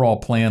the overall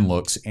plan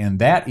looks, and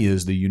that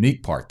is the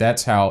unique part.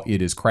 That's how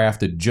it is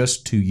crafted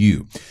just to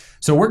you.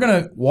 So we're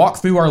going to walk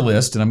through our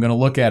list, and I'm going to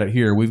look at it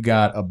here. We've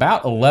got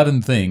about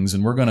 11 things,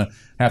 and we're going to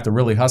have to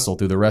really hustle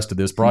through the rest of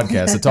this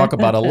broadcast to talk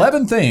about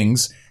 11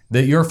 things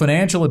that your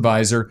financial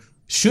advisor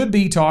should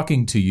be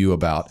talking to you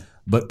about,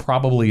 but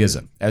probably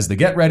isn't, as the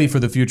Get Ready for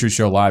the Future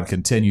Show Live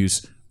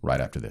continues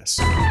right after this.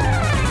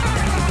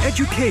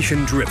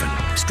 Education-driven,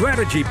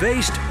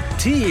 strategy-based,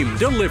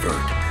 team-delivered.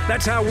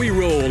 That's how we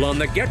roll on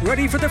the Get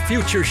Ready for the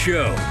Future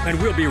Show, and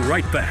we'll be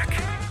right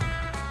back.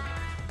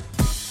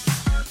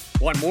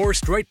 Want more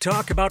straight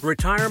talk about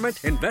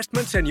retirement,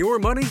 investments, and your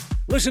money?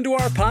 Listen to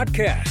our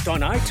podcast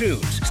on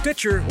iTunes,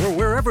 Stitcher, or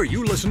wherever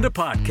you listen to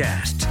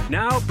podcasts.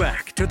 Now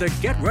back to the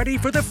Get Ready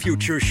for the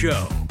Future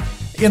Show.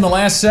 In the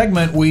last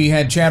segment, we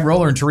had Chad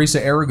Roller and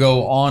Teresa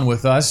Arago on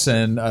with us,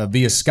 and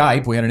via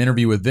Skype, we had an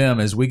interview with them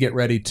as we get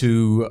ready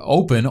to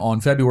open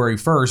on February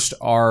 1st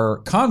our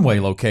Conway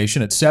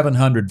location at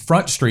 700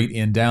 Front Street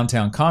in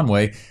downtown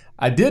Conway.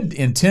 I did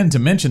intend to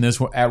mention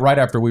this right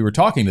after we were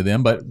talking to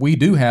them, but we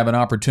do have an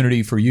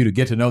opportunity for you to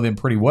get to know them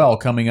pretty well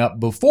coming up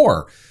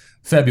before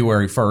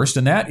February 1st,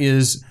 and that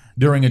is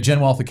during a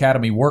GenWealth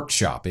Academy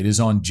workshop. It is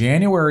on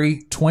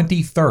January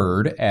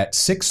 23rd at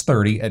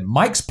 6:30 at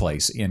Mike's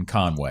Place in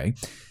Conway.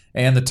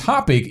 And the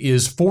topic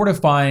is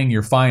fortifying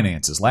your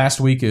finances.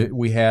 Last week,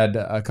 we had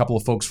a couple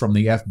of folks from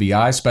the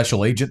FBI,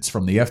 special agents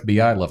from the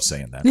FBI, I love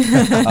saying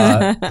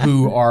that,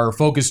 who are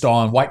focused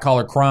on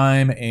white-collar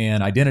crime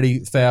and identity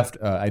theft,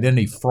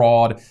 identity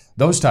fraud,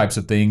 those types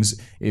of things.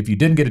 If you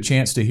didn't get a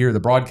chance to hear the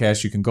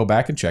broadcast, you can go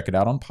back and check it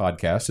out on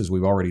podcast, as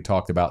we've already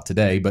talked about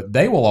today. But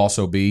they will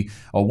also be,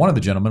 one of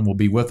the gentlemen will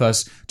be with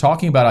us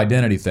talking about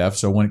identity theft.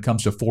 So when it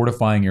comes to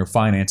fortifying your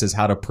finances,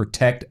 how to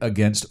protect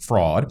against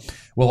fraud.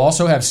 We'll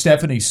also have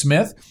Stephanie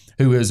Smith,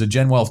 who is a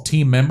GenWealth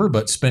team member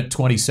but spent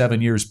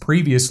 27 years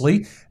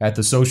previously at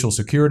the Social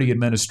Security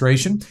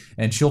Administration.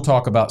 And she'll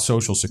talk about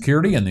Social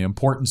Security and the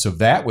importance of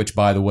that, which,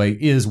 by the way,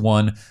 is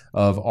one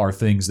of our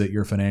things that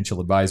your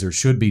financial advisor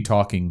should be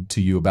talking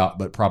to you about,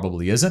 but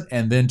probably isn't.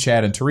 And then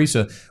Chad and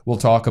Teresa will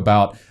talk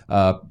about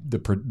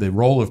the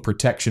role of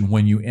protection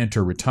when you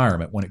enter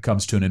retirement when it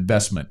comes to an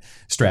investment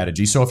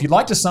strategy. So if you'd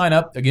like to sign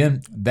up,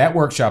 again, that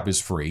workshop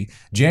is free.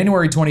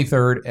 January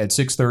 23rd at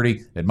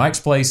 6:30 at Mike's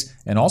Place,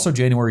 and also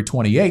January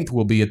 28th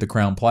will be at the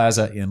Crowne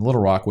Plaza in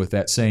Little Rock with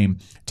that same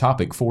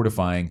topic,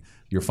 fortifying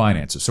your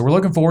finances. So we're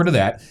looking forward to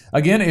that.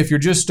 Again, if you're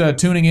just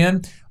tuning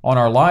in on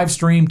our live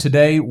stream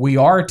today, we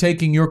are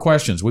taking your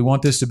questions. We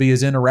want this to be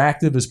as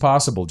interactive as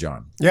possible,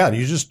 John. Yeah,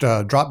 you just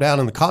drop down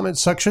in the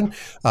comments section,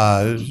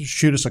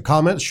 shoot us a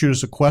comment, shoot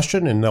us a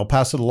question, and they'll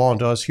pass it along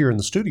to us here in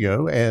the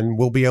studio, and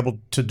we'll be able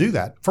to do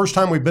that. First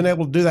time we've been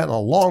able to do that in a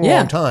long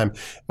time.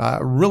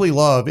 Really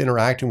love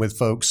interacting with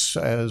folks.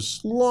 As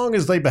long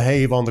as they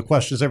behave on the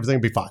questions, everything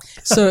will be fine.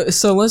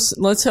 So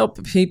let's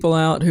help people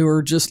out who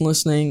are just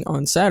listening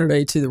on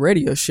Saturday to the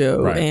radio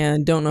show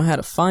and don't know how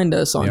to find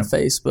us on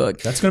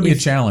Facebook. That's going to be a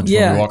challenge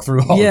when we walk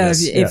through all of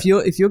this. If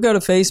you'll go to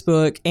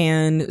Facebook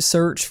and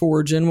search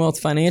for GenWealth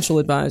Financial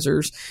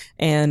Advisors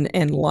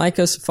and like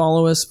us,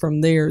 follow us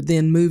from there,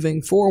 then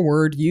moving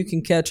forward, you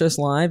can catch us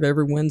live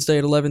every Wednesday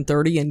at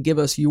 11:30 and give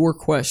us your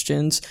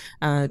questions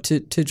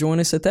to join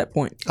us at that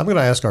point. I'm going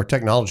to ask our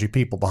technology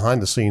people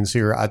behind the scenes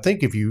here. I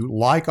think if you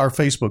like our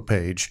Facebook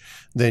page,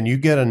 then you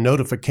get a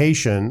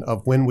notification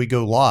of when we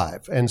go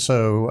live. And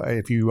so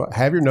if you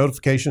have your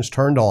notifications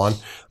turned on,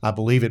 I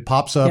believe it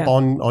pops up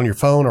on your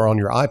phone or on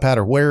your iPad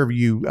or wherever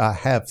you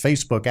have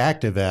Facebook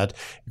active at.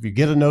 If you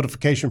get a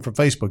notification from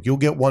Facebook, you'll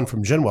get one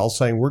from GenWealth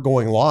saying we're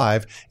going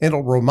live, and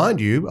it'll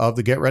remind you of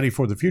the Get Ready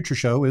for the Future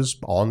show is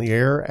on the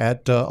air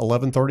at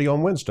 11:30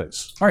 on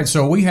Wednesdays. All right,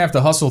 so we have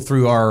to hustle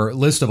through our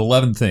list of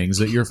 11 things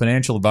that your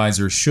financial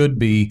advisor should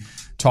be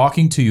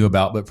talking to you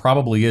about, but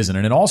probably isn't.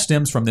 And it all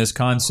stems from this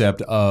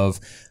concept of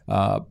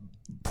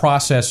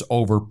process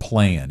over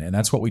plan. And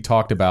that's what we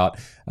talked about,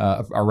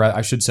 or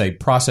I should say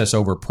process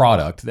over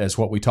product. That's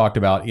what we talked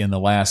about in the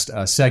last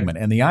segment.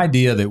 And the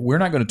idea that we're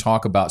not going to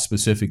talk about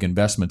specific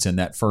investments in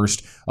that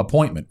first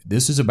appointment.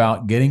 This is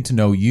about getting to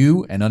know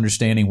you and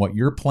understanding what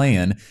your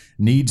plan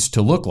needs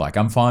to look like.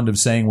 I'm fond of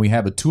saying we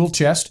have a tool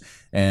chest,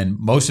 and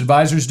most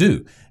advisors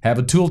do have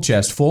a tool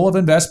chest full of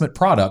investment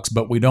products,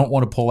 but we don't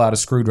want to pull out a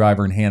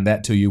screwdriver and hand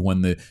that to you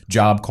when the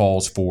job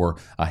calls for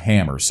a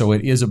hammer. So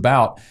it is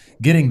about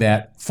getting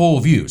that full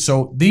view.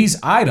 So these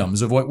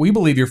items of what we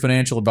believe your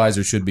financial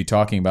advisor should be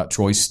talking about,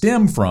 Troy,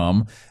 stem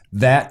from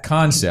that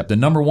concept.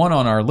 And number one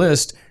on our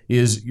list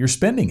is your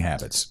spending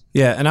habits.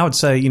 Yeah, and I would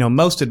say,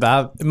 most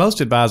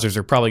advisors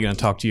are probably going to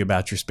talk to you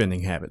about your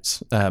spending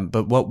habits.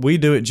 But what we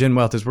do at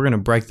GenWealth is we're going to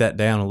break that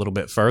down a little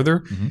bit further.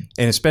 Mm-hmm.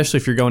 And especially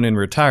if you're going in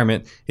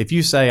retirement, if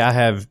you say I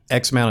have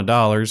X amount of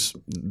dollars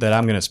that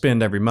I'm going to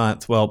spend every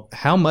month, well,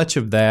 how much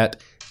of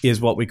that is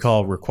what we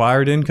call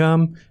required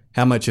income?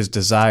 How much is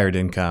desired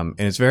income?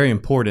 And it's very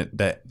important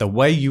that the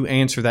way you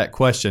answer that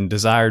question,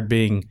 desired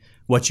being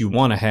what you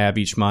want to have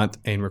each month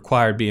and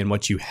required being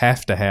what you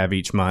have to have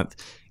each month,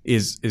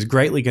 is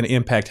greatly going to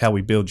impact how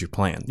we build your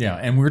plan. Yeah,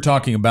 and we're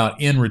talking about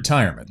in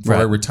retirement for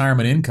a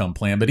retirement income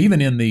plan. But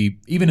even in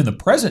the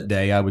present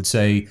day, I would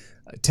say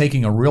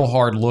taking a real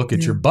hard look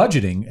at your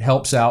budgeting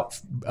helps out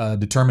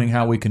determining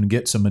how we can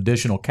get some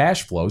additional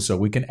cash flow so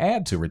we can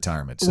add to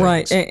retirement savings.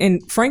 Right.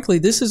 And frankly,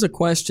 this is a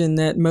question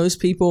that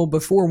most people,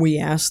 before we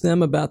ask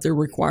them about their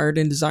required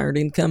and desired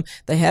income,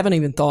 they haven't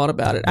even thought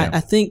about it. Yeah. I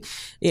think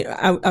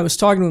I was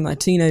talking with my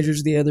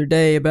teenagers the other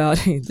day about,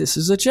 hey, this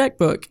is a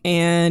checkbook.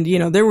 And,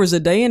 there was a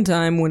day and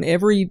time when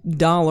every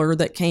dollar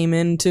that came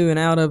into and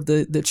out of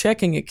the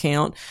checking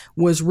account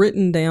was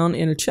written down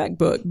in a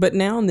checkbook. But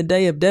now in the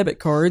day of debit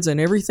cards and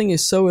everything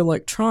is so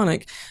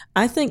electronic,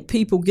 I think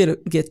people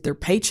get their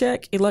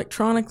paycheck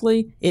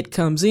electronically. It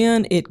comes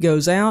in, it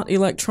goes out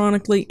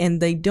electronically,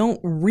 and they don't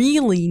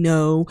really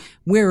know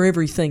where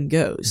everything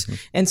goes. Mm-hmm.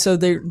 And so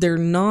they're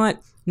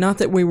not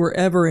that we were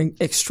ever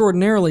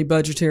extraordinarily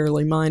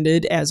budgetarily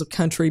minded as a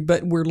country,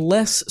 but we're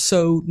less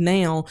so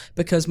now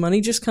because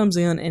money just comes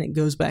in and it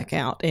goes back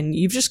out. And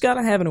you've just got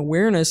to have an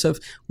awareness of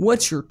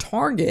what's your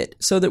target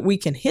so that we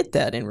can hit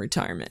that in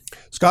retirement.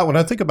 Scott, when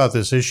I think about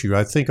this issue,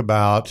 I think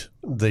about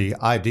the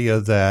idea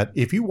that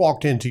if you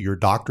walked into your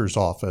doctor's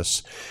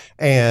office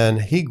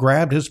and he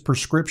grabbed his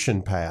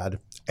prescription pad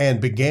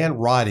and began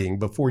writing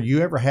before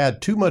you ever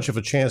had too much of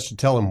a chance to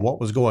tell him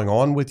what was going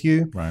on with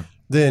you, right,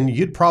 then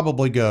you'd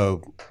probably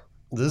go,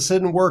 this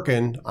isn't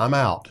working, I'm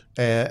out,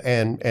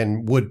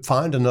 and would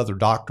find another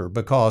doctor,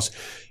 because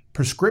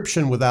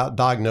prescription without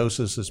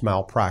diagnosis is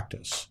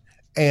malpractice.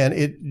 And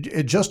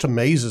it just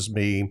amazes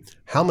me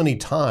how many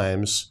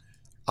times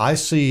I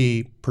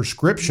see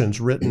prescriptions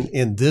written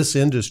in this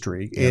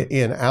industry,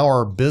 in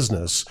our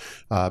business,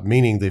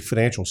 meaning the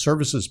financial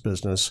services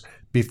business,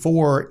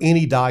 before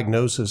any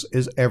diagnosis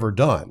is ever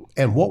done.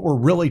 And what we're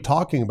really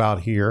talking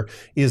about here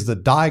is the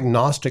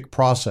diagnostic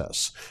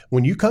process.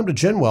 When you come to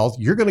GenWealth,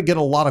 you're going to get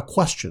a lot of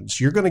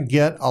questions. You're going to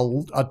get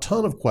a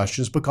ton of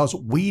questions because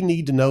we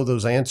need to know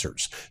those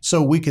answers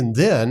so we can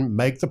then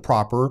make the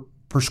proper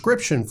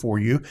prescription for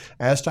you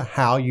as to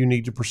how you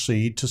need to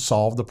proceed to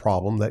solve the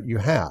problem that you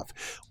have.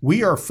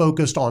 We are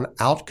focused on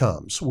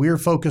outcomes. We are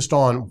focused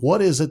on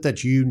what is it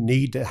that you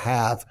need to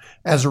have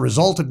as a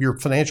result of your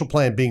financial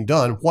plan being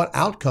done. What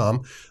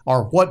outcome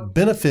or what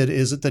benefit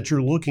is it that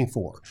you're looking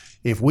for?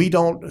 If we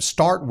don't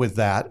start with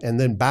that and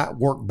then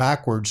work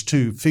backwards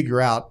to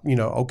figure out,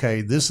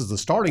 okay, this is the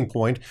starting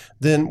point,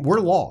 then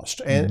we're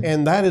lost.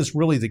 And that is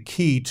really the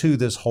key to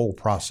this whole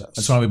process.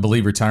 That's why we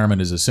believe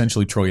retirement is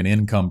essentially, Troy, an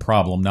income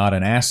problem, not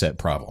an asset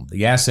problem.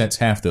 The assets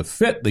have to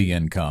fit the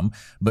income.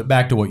 But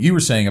back to what you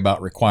were saying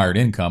about required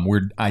income,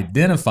 we're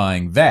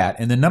identifying that.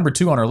 And then number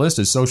 2 on our list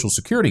is Social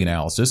Security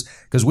analysis,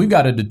 because we've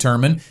got to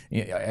determine,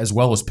 as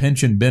well as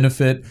pension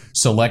benefit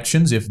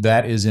selections, if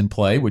that is in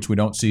play, which we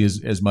don't see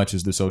as much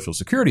as the Social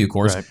Security, of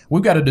course. Right.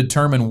 We've got to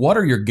determine what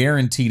are your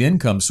guaranteed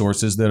income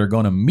sources that are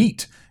going to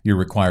meet your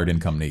required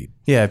income need.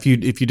 Yeah, if you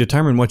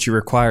determine what your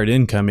required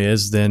income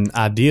is, then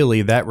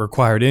ideally that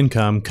required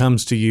income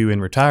comes to you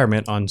in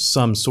retirement on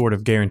some sort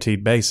of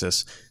guaranteed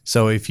basis.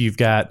 So if you've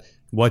got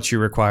what's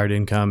your required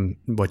income,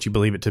 what you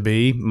believe it to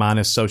be,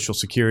 minus Social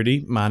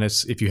Security,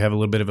 minus if you have a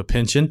little bit of a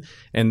pension,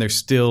 and there's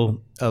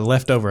still a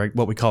leftover,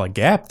 what we call a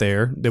gap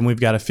there, then we've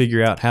got to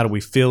figure out how do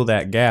we fill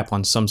that gap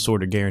on some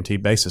sort of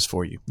guaranteed basis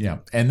for you. Yeah.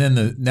 And then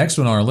the next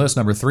one on our list,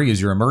 number 3, is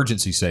your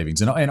emergency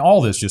savings. And all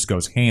this just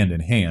goes hand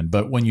in hand.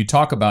 But when you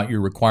talk about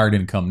your required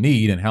income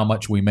need and how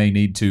much we may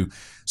need to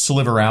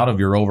sliver out of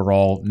your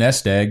overall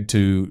nest egg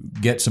to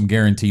get some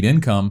guaranteed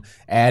income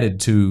added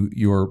to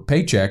your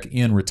paycheck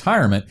in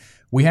retirement,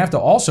 we have to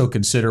also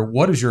consider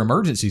what does your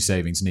emergency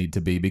savings need to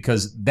be,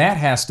 because that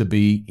has to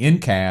be in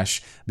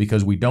cash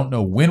because we don't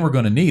know when we're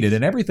going to need it.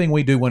 And everything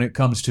we do when it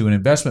comes to an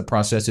investment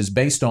process is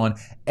based on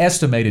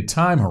estimated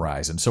time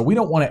horizon. So we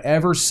don't want to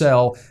ever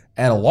sell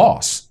at a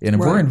loss. And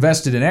if we're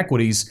invested in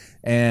equities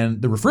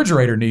and the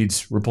refrigerator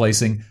needs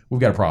replacing,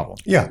 we've got a problem.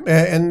 Yeah,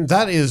 and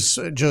that is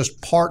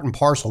just part and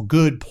parcel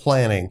good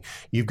planning.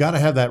 You've got to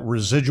have that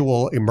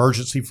residual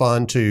emergency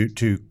fund to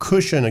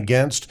cushion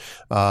against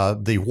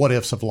the what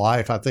ifs of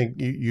life. I think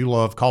you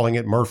love calling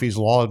it Murphy's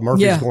Law.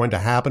 Murphy's going to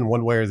happen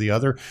one way or the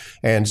other.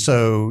 And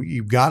so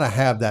you've got to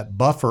have that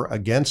buffer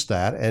against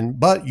that.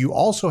 But you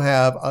also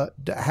have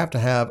to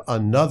have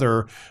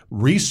another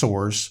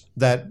resource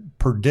that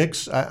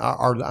produces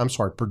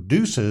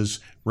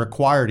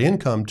required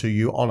income to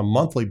you on a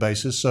monthly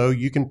basis so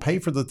you can pay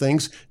for the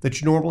things that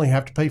you normally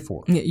have to pay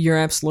for. You're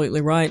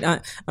absolutely right.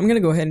 I'm going to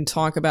go ahead and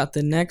talk about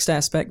the next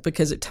aspect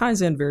because it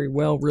ties in very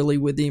well really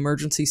with the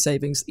emergency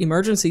savings.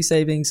 Emergency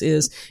savings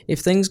is if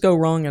things go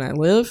wrong and I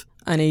live,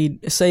 I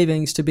need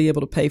savings to be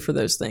able to pay for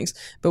those things.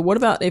 But what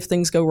about if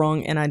things go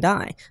wrong and I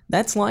die?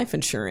 That's life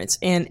insurance.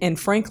 And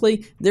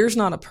frankly, there's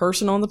not a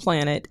person on the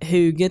planet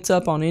who gets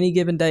up on any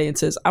given day and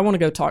says, I want to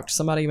go talk to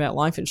somebody about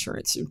life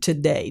insurance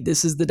today.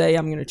 This is the day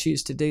I'm going to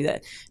choose to do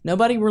that.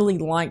 Nobody really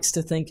likes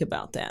to think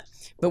about that.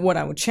 But what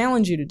I would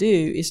challenge you to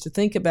do is to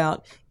think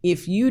about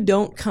if you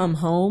don't come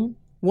home,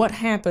 what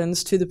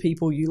happens to the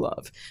people you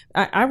love?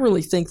 I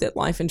really think that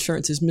life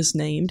insurance is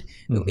misnamed.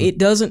 Mm-hmm. It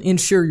doesn't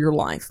insure your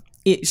life.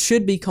 It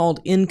should be called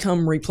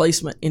income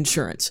replacement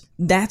insurance.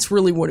 That's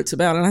really what it's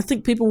about. And I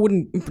think people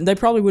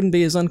probably wouldn't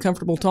be as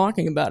uncomfortable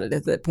talking about it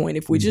at that point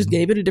if we just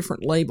gave it a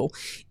different label.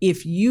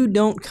 If you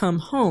don't come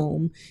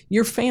home,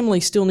 your family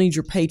still needs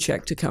your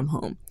paycheck to come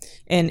home.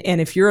 And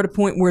if you're at a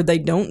point where they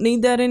don't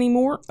need that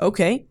anymore,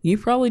 okay, you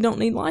probably don't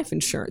need life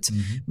insurance.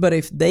 Mm-hmm. But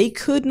if they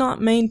could not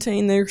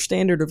maintain their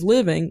standard of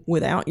living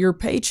without your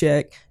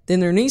paycheck, then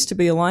there needs to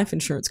be a life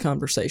insurance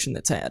conversation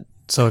that's had.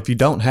 So if you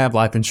don't have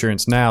life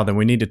insurance now, then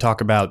we need to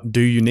talk about, do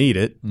you need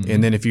it? Mm-hmm.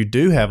 And then if you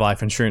do have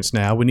life insurance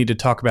now, we need to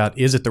talk about,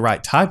 is it the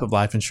right type of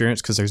life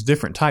insurance? Because there's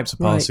different types of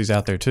policies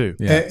out there too.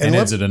 Yeah. And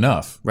is it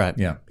enough? Right.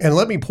 Yeah. And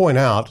let me point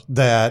out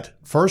that,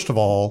 first of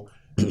all,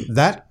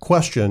 that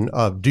question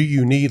of do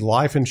you need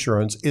life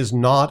insurance is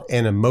not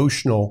an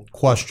emotional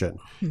question.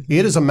 Mm-hmm.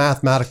 It is a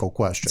mathematical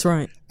question. That's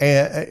right.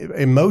 And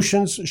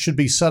emotions should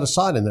be set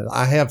aside in that.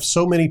 I have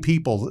so many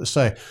people that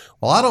say,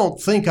 well, I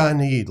don't think I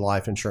need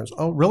life insurance.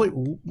 Oh, really?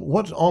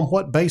 On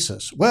what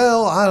basis?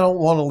 Well, I don't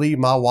want to leave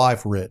my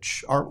wife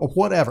rich or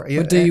whatever.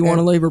 But do you want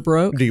to leave her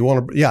broke? Do you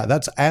want to? Yeah,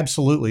 that's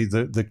absolutely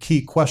the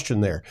key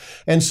question there.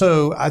 And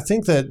so I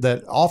think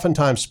that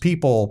oftentimes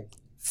people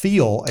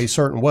feel a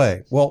certain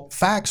way. Well,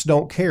 facts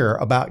don't care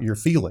about your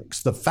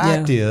feelings. The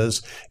fact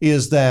is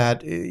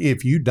that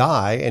if you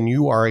die and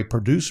you are a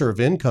producer of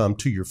income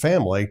to your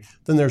family,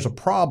 then there's a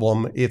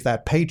problem if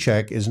that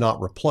paycheck is not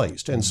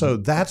replaced. And so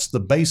that's the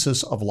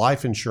basis of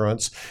life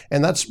insurance.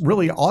 And that's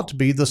really ought to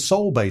be the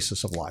sole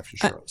basis of life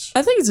insurance.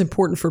 I think it's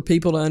important for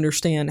people to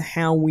understand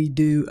how we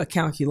do a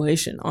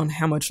calculation on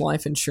how much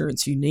life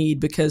insurance you need,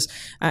 because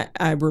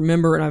I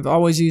remember, and I've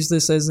always used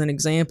this as an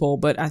example,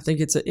 but I think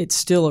it's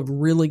still a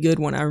really good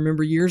one. I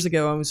remember years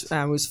ago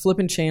I was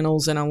flipping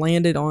channels and I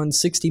landed on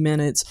 60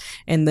 Minutes,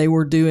 and they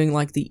were doing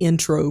like the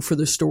intro for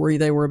the story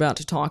they were about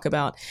to talk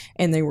about,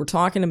 and they were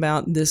talking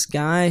about this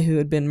guy who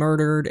had been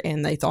murdered,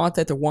 and they thought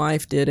that the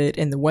wife did it,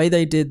 and the way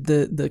they did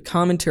the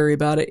commentary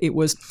about it, it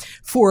was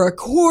for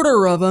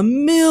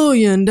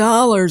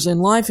 $250,000 in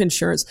life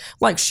insurance,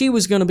 like she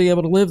was going to be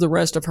able to live the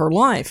rest of her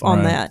life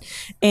on that.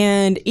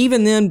 And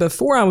even then,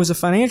 before I was a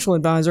financial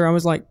advisor, I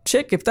was like,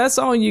 chick, if that's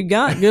all you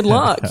got, good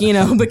luck,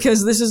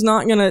 because this is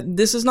not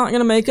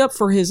gonna make up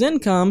for his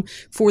income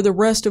for the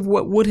rest of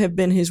what would have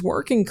been his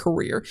working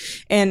career.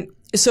 And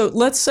so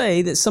let's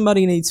say that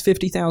somebody needs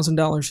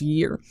 $50,000 a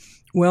year.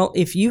 Well,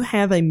 if you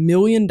have $1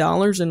 million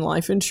in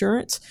life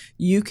insurance,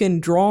 you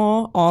can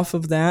draw off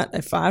of that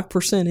a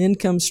 5%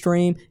 income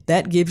stream.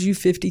 That gives you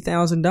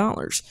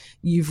 $50,000.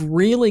 You've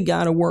really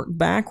got to work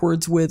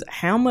backwards with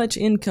how much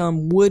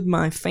income would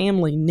my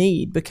family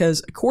need?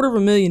 Because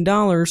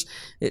 $250,000,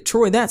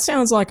 Troy, that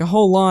sounds like a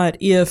whole lot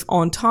if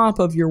on top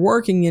of your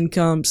working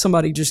income,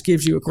 somebody just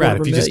gives you $250,000.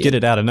 Right, if you just get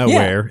it out of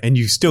nowhere and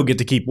you still get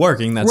to keep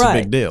working, that's a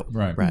big deal.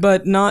 Right.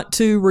 But not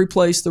to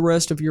replace the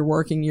rest of your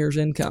working year's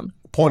income.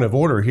 Point of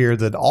order here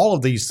that all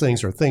of these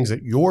things are things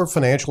that your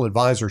financial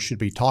advisor should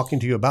be talking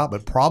to you about,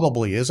 but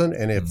probably isn't.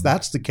 And if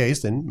that's the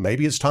case, then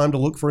maybe it's time to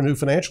look for a new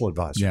financial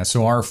advisor. Yeah.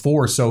 So our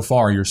 4 so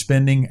far, your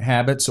spending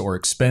habits or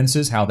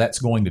expenses, how that's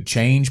going to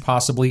change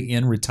possibly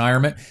in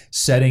retirement,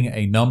 setting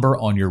a number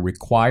on your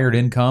required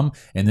income,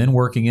 and then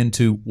working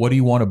into what do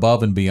you want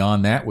above and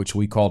beyond that, which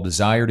we call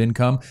desired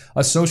income,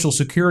 a Social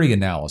Security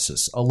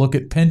analysis, a look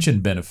at pension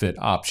benefit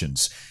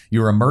options,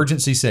 your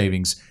emergency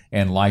savings,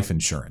 and life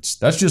insurance.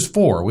 That's just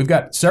 4. We've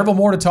got several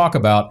more to talk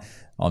about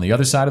on the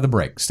other side of the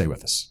break. Stay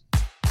with us.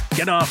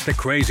 Get off the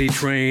crazy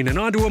train and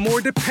onto a more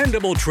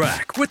dependable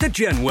track with the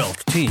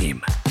GenWealth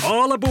team.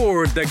 All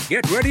aboard the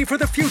Get Ready for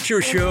the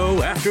Future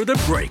show after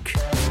the break.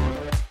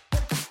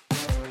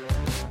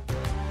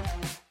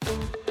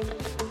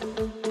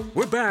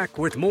 We're back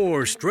with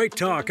more straight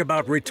talk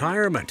about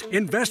retirement,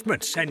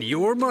 investments, and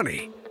your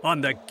money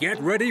on the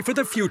Get Ready for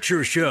the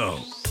Future show.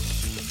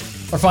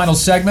 Our final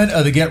segment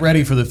of the Get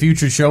Ready for the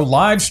Future show,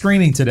 live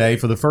streaming today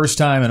for the first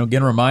time. And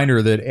again, a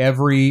reminder that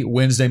every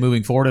Wednesday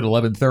moving forward at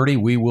 11:30,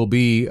 we will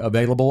be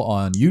available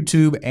on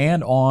YouTube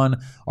and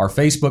on our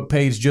Facebook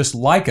page. Just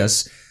like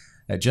us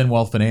at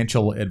GenWealth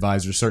Financial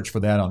Advisors. Search for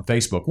that on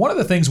Facebook. One of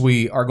the things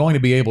we are going to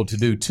be able to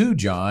do too,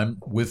 John,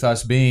 with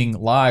us being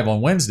live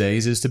on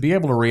Wednesdays, is to be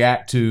able to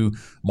react to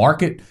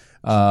market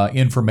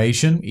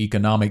information,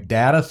 economic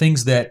data,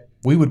 things that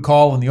we would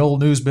call in the old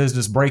news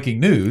business breaking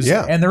news.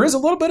 Yeah. And there is a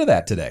little bit of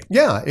that today.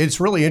 Yeah, it's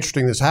really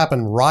interesting. This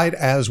happened right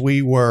as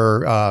we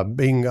were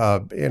being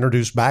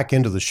introduced back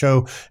into the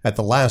show at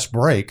the last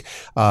break.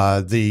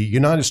 The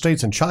United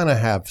States and China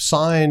have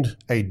signed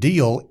a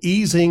deal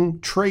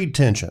easing trade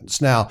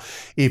tensions. Now,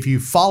 if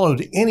you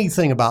followed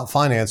anything about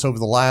finance over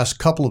the last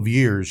couple of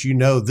years, you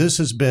know this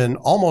has been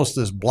almost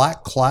this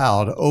black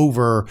cloud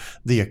over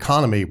the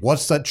economy.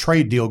 What's that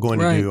trade deal going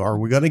to do? Are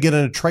we going to get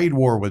in a trade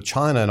war with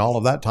China and all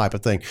of that type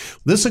of thing?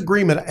 This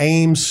agreement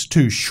aims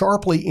to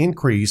sharply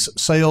increase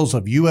sales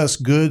of U.S.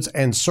 goods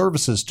and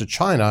services to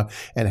China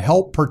and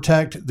help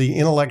protect the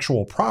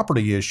intellectual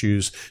property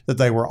issues that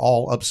they were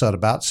all upset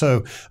about.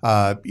 So,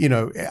 I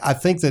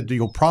think that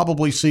you'll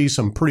probably see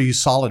some pretty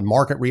solid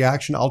market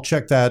reaction. I'll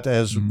check that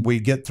as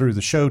we get through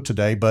the show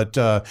today. But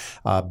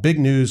big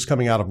news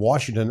coming out of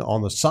Washington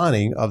on the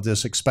signing of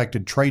this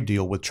expected trade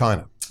deal with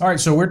China. All right,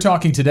 so we're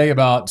talking today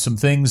about some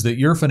things that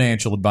your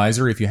financial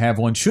advisor, if you have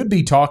one, should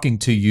be talking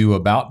to you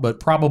about, but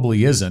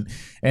probably isn't.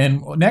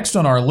 And next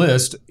on our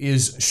list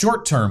is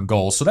short-term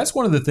goals. So that's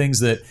one of the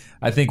things that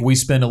I think we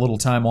spend a little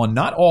time on,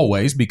 not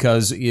always,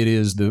 because it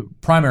is the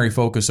primary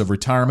focus of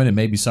retirement, and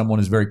maybe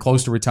someone is very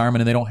close to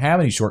retirement and they don't have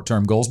any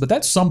short-term goals, but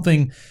that's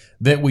something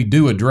that we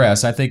do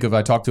address. I think if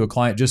I talked to a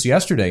client just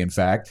yesterday, in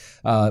fact,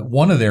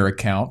 one of their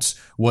accounts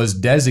was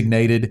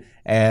designated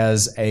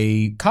as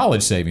a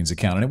college savings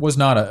account. And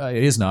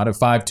it is not a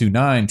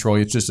 529, Troy.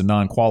 It's just a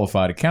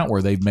non-qualified account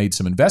where they've made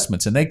some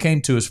investments. And they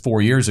came to us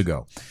 4 years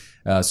ago.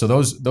 So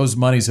those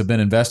monies have been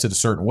invested a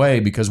certain way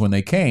because when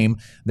they came,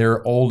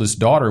 their oldest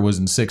daughter was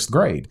in 6th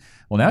grade.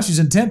 Well, now she's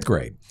in 10th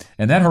grade,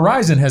 and that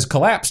horizon has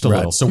collapsed a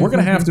little. So we're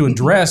going to have to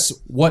address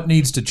what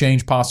needs to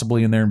change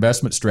possibly in their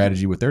investment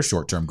strategy with their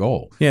short-term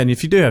goal. Yeah, and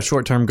if you do have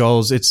short-term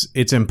goals,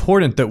 it's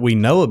important that we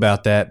know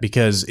about that,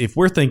 because if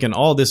we're thinking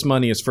all this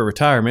money is for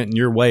retirement and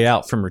you're way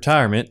out from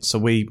retirement, so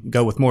we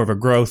go with more of a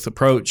growth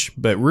approach,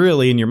 but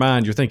really in your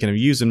mind you're thinking of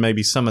using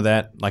maybe some of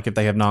that, like if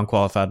they have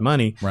non-qualified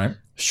money, right,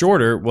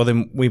 shorter, well,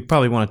 then we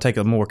probably want to take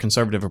a more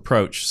conservative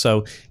approach.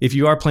 So if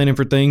you are planning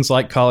for things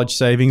like college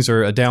savings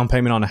or a down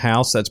payment on a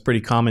house, that's pretty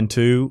common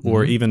too,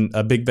 or even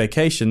a big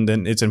vacation,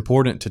 then it's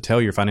important to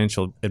tell your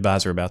financial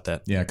advisor about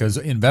that. Yeah, because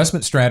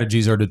investment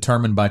strategies are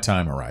determined by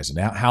time horizon.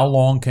 Now, how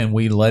long can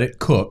we let it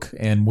cook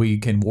and we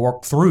can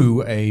walk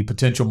through a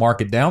potential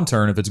market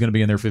downturn if it's going to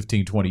be in there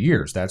 15, 20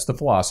 years? That's the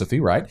philosophy,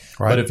 right?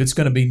 But if it's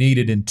going to be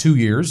needed in 2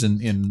 years,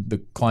 in the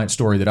client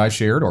story that I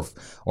shared,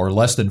 or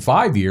less than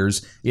 5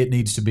 years, it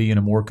needs to be in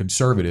a more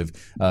conservative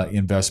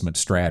investment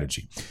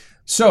strategy.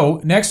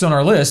 So next on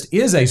our list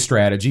is a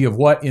strategy of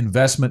what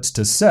investments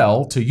to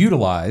sell to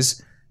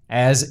utilize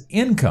as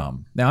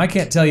income. Now, I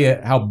can't tell you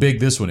how big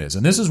this one is,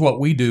 and this is what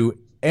we do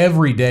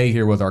every day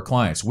here with our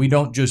clients. We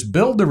don't just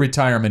build the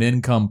retirement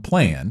income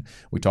plan.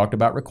 We talked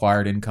about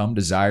required income,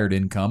 desired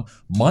income,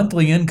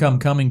 monthly income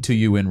coming to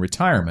you in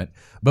retirement,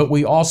 but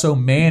we also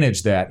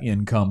manage that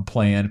income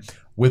plan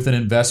with an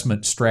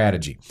investment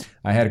strategy.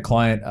 I had a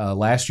client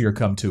last year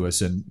come to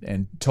us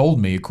and told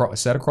me,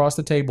 sat across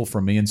the table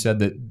from me and said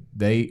that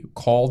they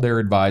called their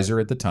advisor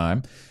at the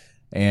time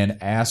and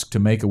asked to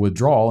make a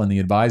withdrawal, and the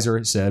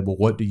advisor said, well,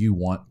 what do you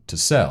want to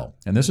sell?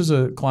 And this is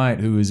a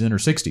client who is in her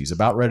 60s,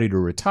 about ready to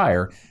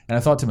retire, and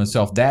I thought to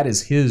myself, that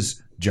is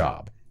his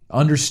job,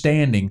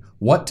 understanding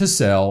what to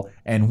sell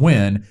and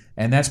when,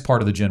 and that's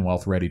part of the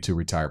GenWealth Ready to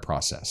Retire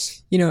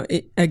process. You know,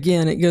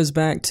 it goes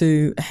back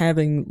to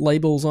having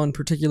labels on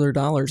particular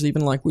dollars,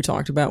 even like we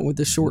talked about with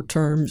the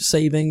short-term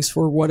savings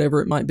for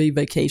whatever it might be,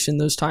 vacation,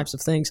 those types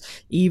of things,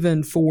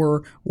 even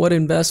for what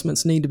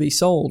investments need to be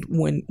sold.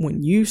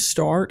 When you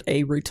start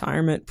a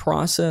retirement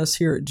process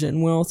here at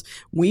GenWealth,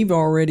 we've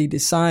already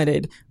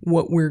decided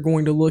what we're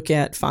going to look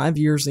at 5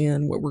 years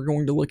in, what we're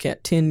going to look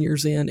at 10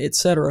 years in, et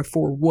cetera,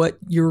 for what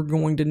you're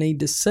going to need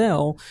to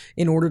sell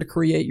in order to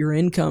create your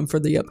income for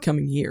the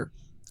upcoming year.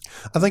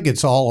 I think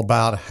it's all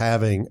about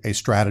having a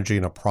strategy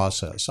and a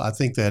process. I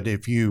think that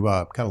if you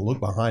kind of look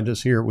behind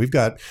us here, we've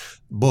got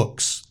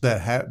books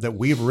that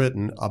we've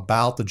written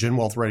about the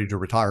GenWealth Ready to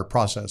Retire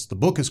process. The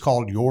book is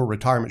called Your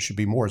Retirement Should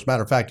Be More. As a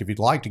matter of fact, if you'd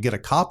like to get a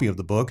copy of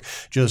the book,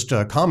 just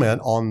comment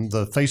on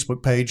the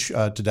Facebook page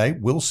today.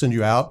 We'll send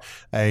you out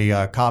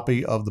a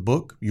copy of the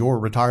book, Your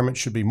Retirement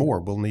Should Be More.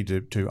 We'll need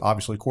to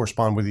obviously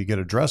correspond with you, get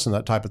address and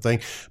that type of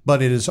thing.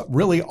 But it is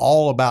really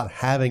all about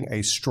having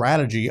a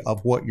strategy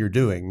of what you're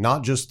doing,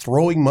 not just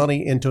throwing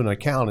money into an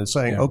account and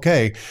saying,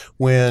 okay,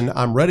 when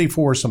I'm ready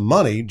for some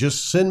money,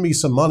 just send me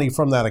some money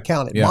from that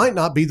account. It might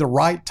not be the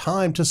right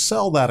time to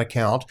sell that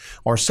account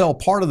or sell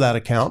part of that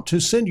account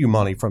to send you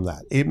money from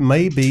that. It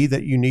may be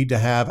that you need to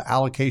have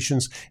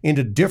allocations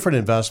into different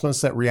investments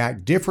that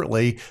react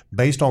differently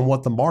based on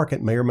what the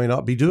market may or may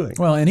not be doing.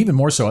 Well, and even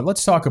more so,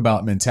 let's talk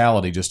about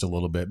mentality just a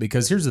little bit,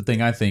 because here's the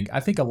thing. I think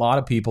a lot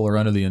of people are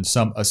under the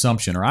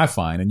assumption, or I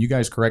find, and you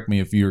guys correct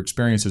me if your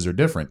experiences are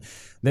different,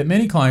 that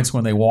many clients,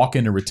 when they walk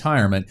into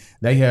retirement,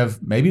 they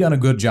have maybe done a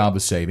good job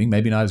of saving,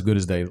 maybe not as good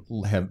as they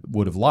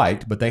would have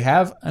liked, but they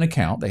have an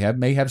account. They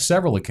may have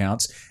several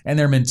accounts, and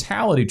their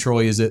mentality,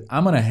 Troy, is that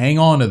I'm going to hang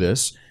on to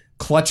this,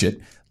 clutch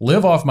it,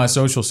 live off my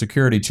Social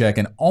Security check,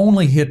 and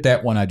only hit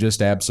that when I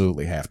just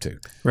absolutely have to.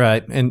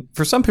 Right. And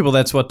for some people,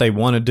 that's what they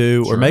want to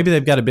do, or maybe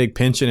they've got a big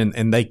pension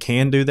and they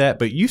can do that,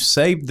 but you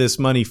saved this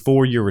money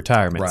for your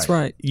retirement. That's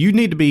right. You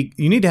need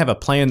to have a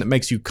plan that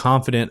makes you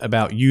confident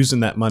about using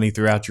that money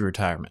throughout your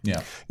retirement.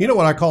 Yeah. You know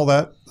what I call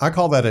that? I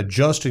call that a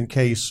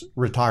just-in-case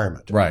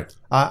retirement. Right.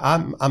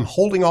 I'm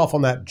holding off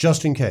on that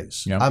just in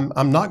case. Yeah.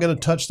 I'm not going to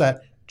touch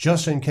that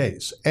just in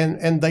case.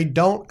 And they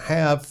don't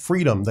have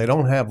freedom. They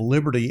don't have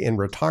liberty in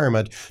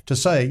retirement to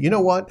say, you know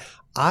what?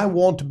 I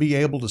want to be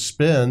able to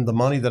spend the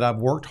money that I've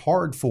worked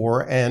hard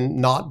for and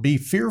not be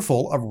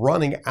fearful of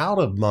running out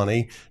of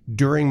money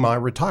during my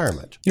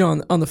retirement. You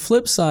know, on the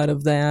flip side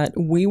of that,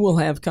 we will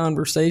have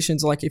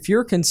conversations like, if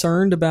you're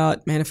concerned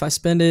about, man, if I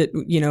spend it,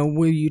 you know,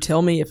 will you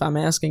tell me if I'm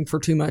asking for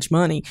too much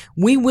money?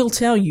 We will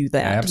tell you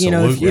that.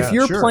 Absolutely. You know, if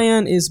your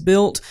plan is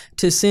built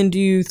to send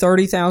you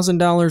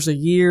 $30,000 a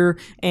year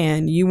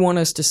and you want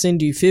us to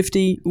send you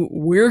 50,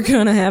 we're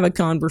going to have a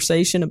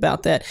conversation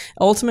about that.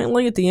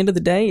 Ultimately, at the end of the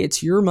day,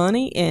 it's your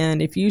money.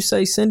 And if you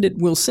say send it,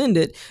 we'll send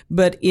it.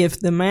 But if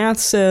the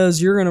math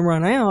says you're going to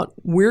run out,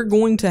 we're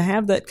going to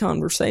have that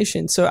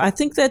conversation. So I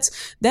think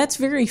that's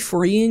very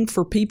freeing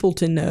for people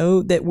to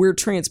know that we're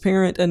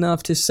transparent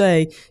enough to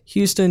say,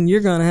 Houston,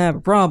 you're going to have a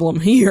problem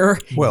here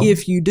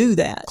if you do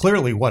that.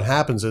 Clearly what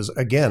happens is,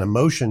 again,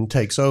 emotion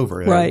takes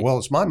over. Right. Well,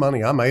 it's my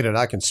money. I made it.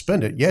 I can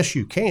spend it. Yes,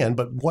 you can.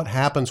 But what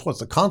happens?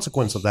 What's the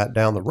consequence of that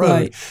down the road?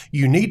 Right.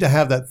 You need to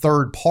have that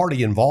third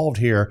party involved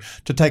here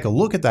to take a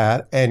look at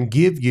that and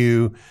give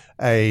you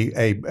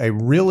a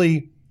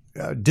really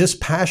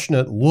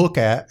dispassionate look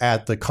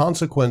at the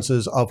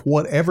consequences of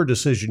whatever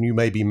decision you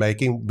may be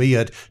making, be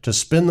it to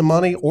spend the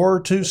money or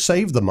to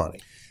save the money.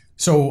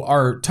 So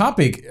our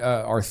topic,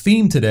 our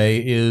theme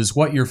today is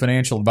what your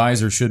financial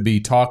advisor should be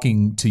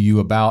talking to you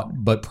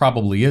about, but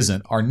probably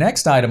isn't. Our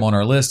next item on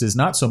our list is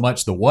not so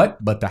much the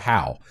what, but the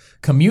how.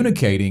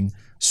 Communicating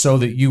so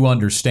that you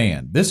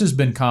understand. This has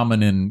been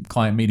common in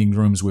client meeting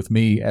rooms with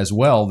me as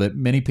well, that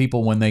many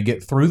people, when they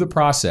get through the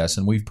process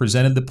and we've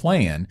presented the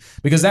plan,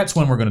 because that's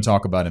when we're going to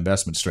talk about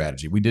investment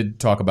strategy. We did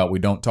talk about, we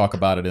don't talk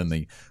about it in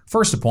the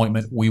first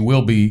appointment. We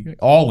will be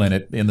all in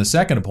it in the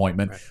second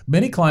appointment. Right.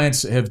 Many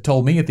clients have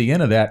told me at the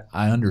end of that,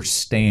 I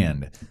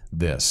understand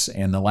this.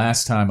 And the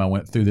last time I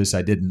went through this,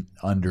 I didn't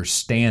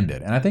understand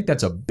it. And I think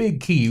that's a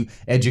big key.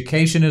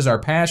 Education is our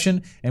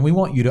passion, and we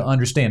want you to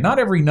understand not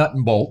every nut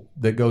and bolt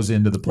that goes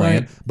into the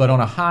plan, but on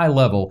a high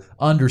level,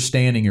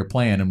 understanding your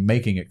plan and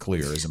making it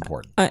clear is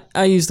important.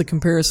 I use the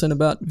comparison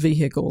about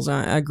vehicles.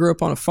 I grew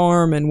up on a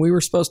farm, and we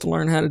were supposed to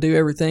learn how to do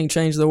everything,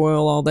 change the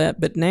oil, all that.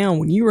 But now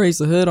when you raise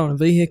the hood on a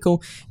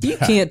vehicle, you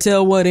can't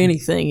tell what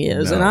anything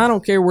is. No. And I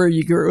don't care where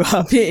you grew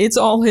up. It's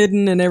all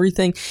hidden and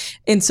everything.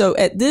 And so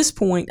at this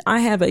point, I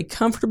have a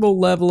comfortable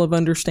level of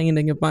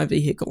understanding of my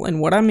vehicle.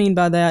 And what I mean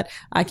by that,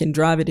 I can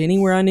drive it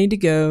anywhere I need to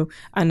go.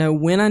 I know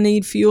when I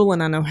need fuel,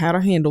 and I know how to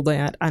handle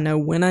that. I know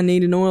when I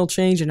need an oil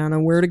change, and I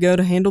know where to go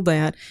to handle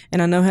that.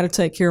 And I know how to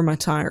take care of my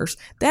tires.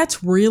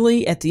 That's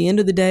really, at the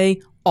end of the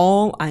day,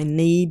 all I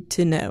need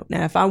to know.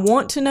 Now, if I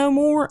want to know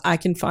more, I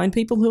can find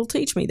people who'll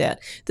teach me that.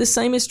 The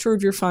same is true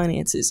of your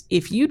finances.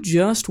 If you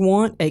just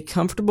want a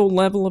comfortable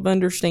level of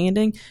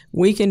understanding,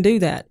 we can do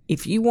that.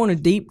 If you want a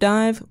deep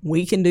dive,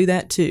 we can do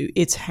that too.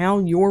 It's how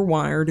you're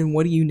wired and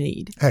what do you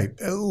need. Hey,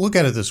 look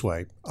at it this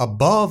way.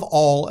 Above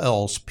all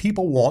else,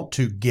 people want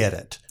to get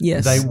it.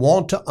 Yes. They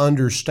want to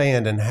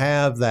understand and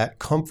have that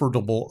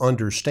comfortable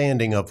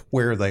understanding of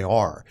where they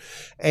are.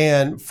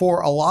 And for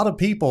a lot of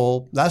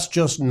people, that's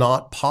just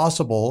not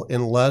possible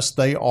unless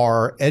they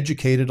are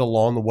educated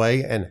along the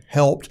way and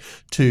helped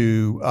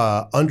to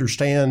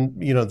understand,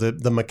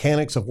 the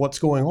mechanics of what's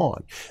going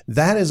on.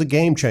 That is a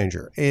game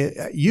changer.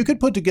 You could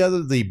put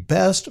together the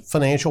best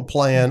financial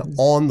plan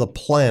on the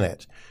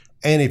planet,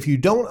 and if you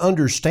don't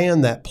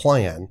understand that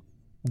plan,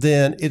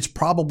 then it's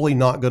probably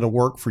not going to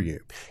work for you.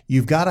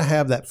 You've got to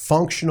have that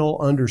functional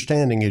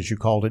understanding, as you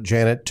called it,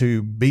 Janet,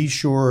 to be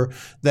sure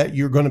that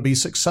you're going to be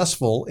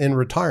successful in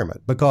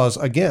retirement. Because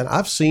again,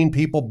 I've seen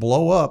people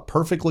blow up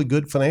perfectly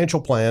good financial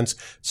plans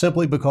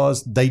simply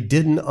because they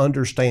didn't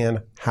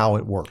understand how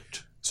it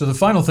worked. So the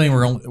final thing,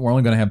 we're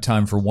only going to have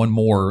time for one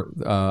more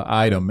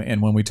item.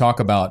 And when we talk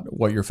about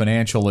what your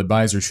financial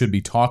advisor should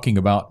be talking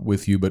about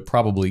with you, but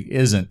probably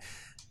isn't,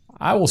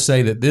 I will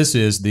say that this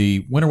is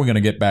when are we going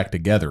to get back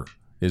together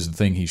is the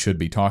thing he should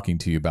be talking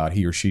to you about,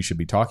 he or she should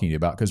be talking to you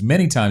about. Because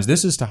many times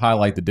this is to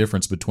highlight the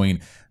difference between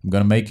I'm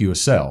going to make you a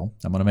sell,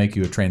 I'm going to make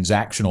you a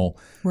transactional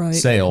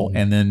sale,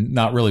 and then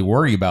not really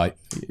worry about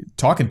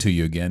talking to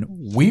you again.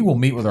 We will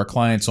meet with our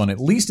clients on at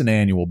least an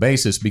annual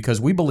basis because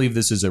we believe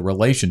this is a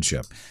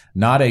relationship,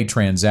 not a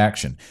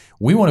transaction.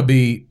 We want to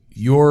be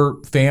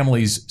your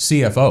family's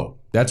CFO.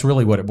 That's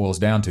really what it boils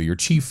down to, your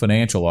chief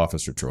financial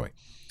officer, Troy.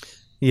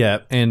 Yeah,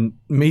 and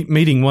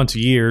meeting once a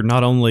year,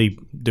 not only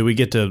do we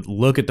get to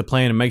look at the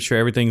plan and make sure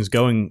everything's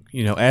going,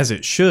 as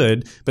it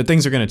should, but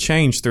things are going to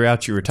change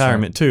throughout your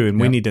retirement too, and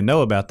we need to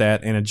know about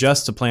that and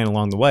adjust the plan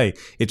along the way.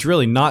 It's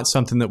really not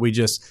something that we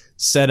just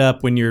set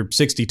up when you're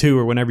 62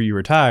 or whenever you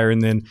retire,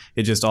 and then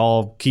it just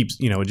all keeps,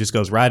 it just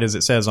goes right as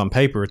it says on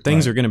paper.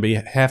 Things are going to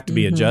have to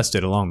be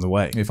adjusted along the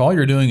way. If all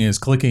you're doing is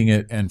clicking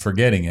it and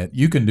forgetting it,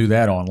 you can do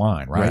that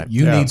online, right?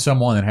 You need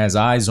someone that has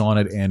eyes on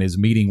it and is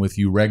meeting with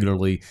you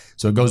regularly,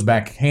 so it goes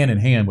back hand in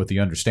hand with the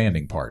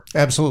understanding part.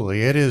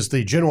 Absolutely. It is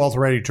the GenWealth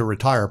Ready to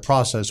Retire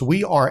process.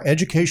 We are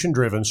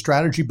education-driven,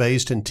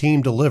 strategy-based, and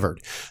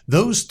team-delivered.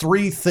 Those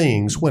three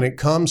things, when it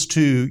comes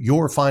to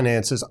your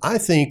finances, I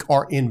think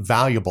are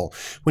invaluable.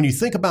 When you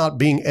think about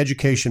being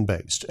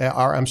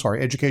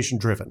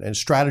education-driven and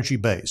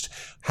strategy-based,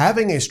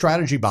 having a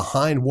strategy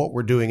behind what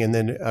we're doing, and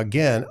then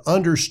again,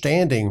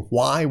 understanding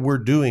why we're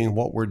doing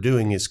what we're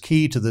doing is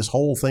key to this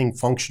whole thing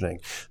functioning.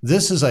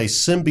 This is a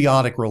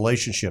symbiotic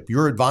relationship,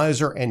 your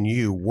advisor and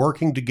you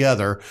working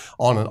together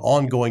on an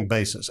ongoing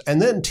basis. And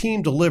then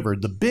team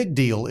delivered. The big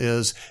deal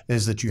is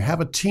that you have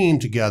a team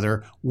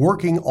together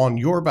working on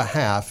your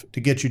behalf to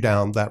get you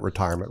down that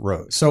retirement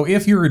road. So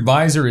if your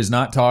advisor is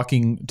not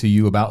talking to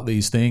you about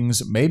these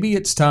things, maybe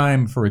it's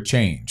time for a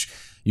change.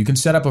 You can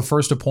set up a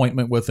first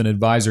appointment with an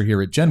advisor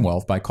here at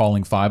GenWealth by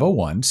calling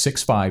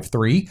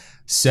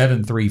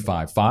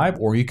 501-653-7355,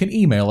 or you can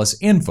email us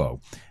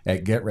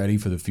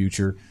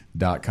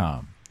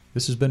info@getreadyforthefuture.com.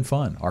 This has been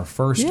fun. Our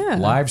first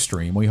live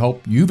stream. We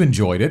hope you've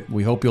enjoyed it.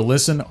 We hope you'll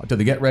listen to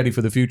the Get Ready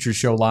for the Future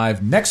show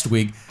live next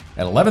week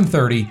at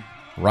 11:30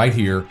 right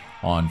here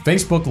on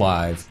Facebook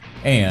Live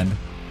and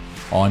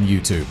on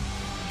YouTube.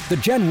 The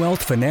GenWealth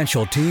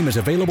financial team is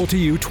available to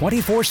you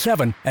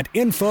 24/7 at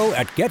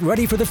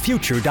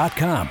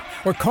info@getreadyforthefuture.com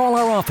or call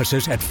our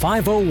offices at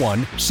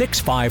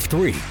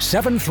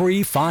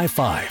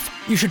 501-653-7355.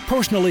 You should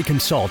personally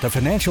consult a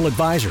financial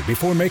advisor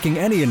before making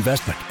any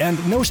investment, and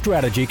no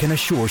strategy can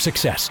assure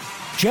success.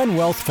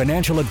 GenWealth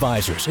Financial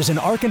Advisors is an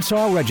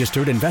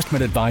Arkansas-registered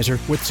investment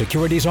advisor with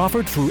securities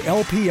offered through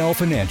LPL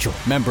Financial,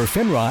 member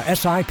FINRA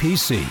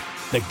SIPC.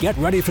 The Get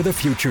Ready for the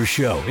Future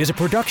show is a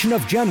production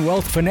of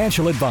GenWealth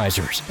Financial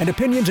Advisors, and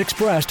opinions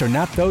expressed are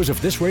not those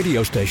of this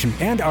radio station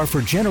and are for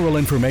general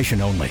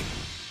information only.